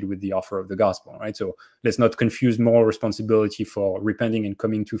presented with the offer of the gospel, right? So let's not confuse moral responsibility for repenting and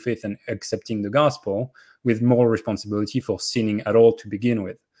coming to faith and accepting the gospel with moral responsibility for sinning at all to begin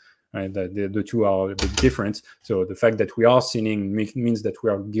with. Right? The two are a bit different. So the fact that we are sinning means that we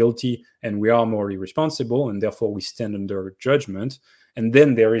are guilty and we are morally responsible, and therefore we stand under judgment. And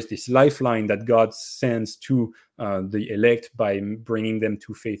then there is this lifeline that God sends to the elect by bringing them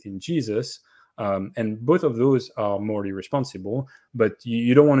to faith in Jesus. And both of those are morally responsible. But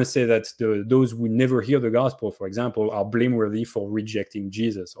you don't want to say that those who never hear the gospel, for example, are blameworthy for rejecting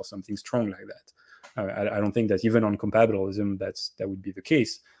Jesus or something strong like that. I don't think that even on compatibilism that would be the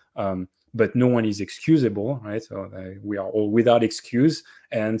case. But no one is excusable, right? So we are all without excuse,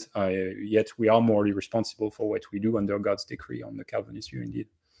 and yet we are morally responsible for what we do under God's decree on the Calvinist view, indeed.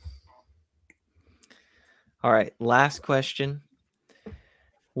 All right, last question.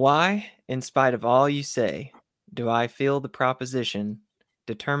 Why, in spite of all you say, do I feel the proposition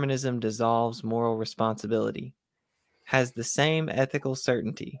determinism dissolves moral responsibility has the same ethical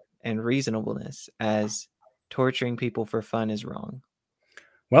certainty and reasonableness as torturing people for fun is wrong?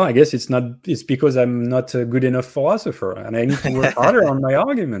 Well, I guess it's because I'm not a good enough philosopher, and I need to work harder on my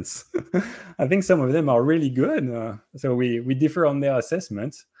arguments. I think some of them are really good. So we differ on their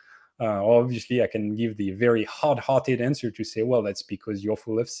assessments. Obviously, I can give the very hard-hearted answer to say, well, that's because you're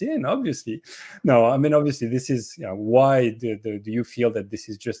full of sin, obviously. No, I mean, obviously, this is, why do you feel that this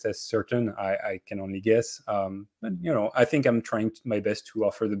is just as certain? I can only guess. But, I think I'm trying my best to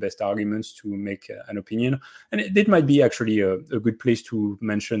offer the best arguments to make an opinion. And it might be actually a good place to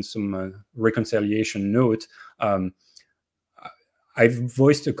mention some reconciliation note. I've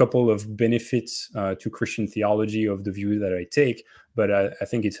voiced a couple of benefits to Christian theology of the view that I take, but I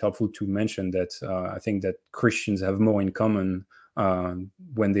think it's helpful to mention that I think that Christians have more in common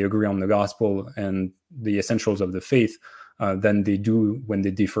when they agree on the gospel and the essentials of the faith than they do when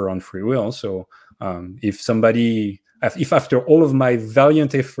they differ on free will. So if after all of my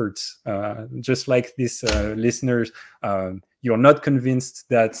valiant efforts, just like these listeners, you're not convinced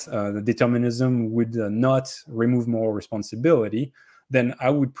that the determinism would not remove moral responsibility, then I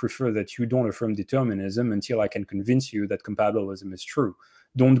would prefer that you don't affirm determinism until I can convince you that compatibilism is true.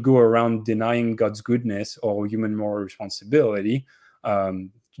 Don't go around denying God's goodness or human moral responsibility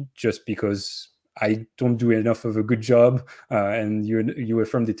just because I don't do enough of a good job and you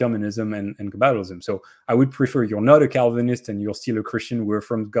affirm determinism and compatibilism. So I would prefer you're not a Calvinist and you're still a Christian who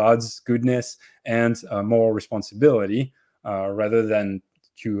affirms God's goodness and moral responsibility, rather than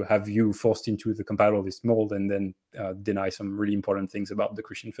to have you forced into the compatibilist mold and then deny some really important things about the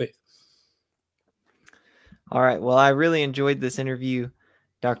Christian faith. All right. Well, I really enjoyed this interview,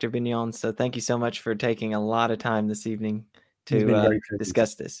 Dr. Bignon. So thank you so much for taking a lot of time this evening It's been to very pleasant.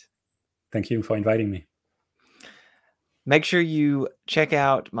 discuss this. Thank you for inviting me. Make sure you check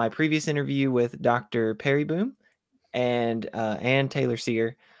out my previous interview with Dr. Perry Boom and Ann Taylor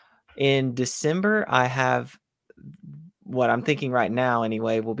Sear. In December, I have what I'm thinking right now,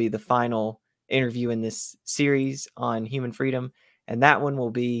 anyway, will be the final interview in this series on human freedom. And that one will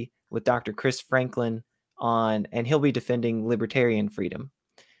be with Dr. Chris Franklin and he'll be defending libertarian freedom.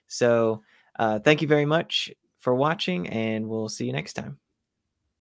 So thank you very much for watching, and we'll see you next time.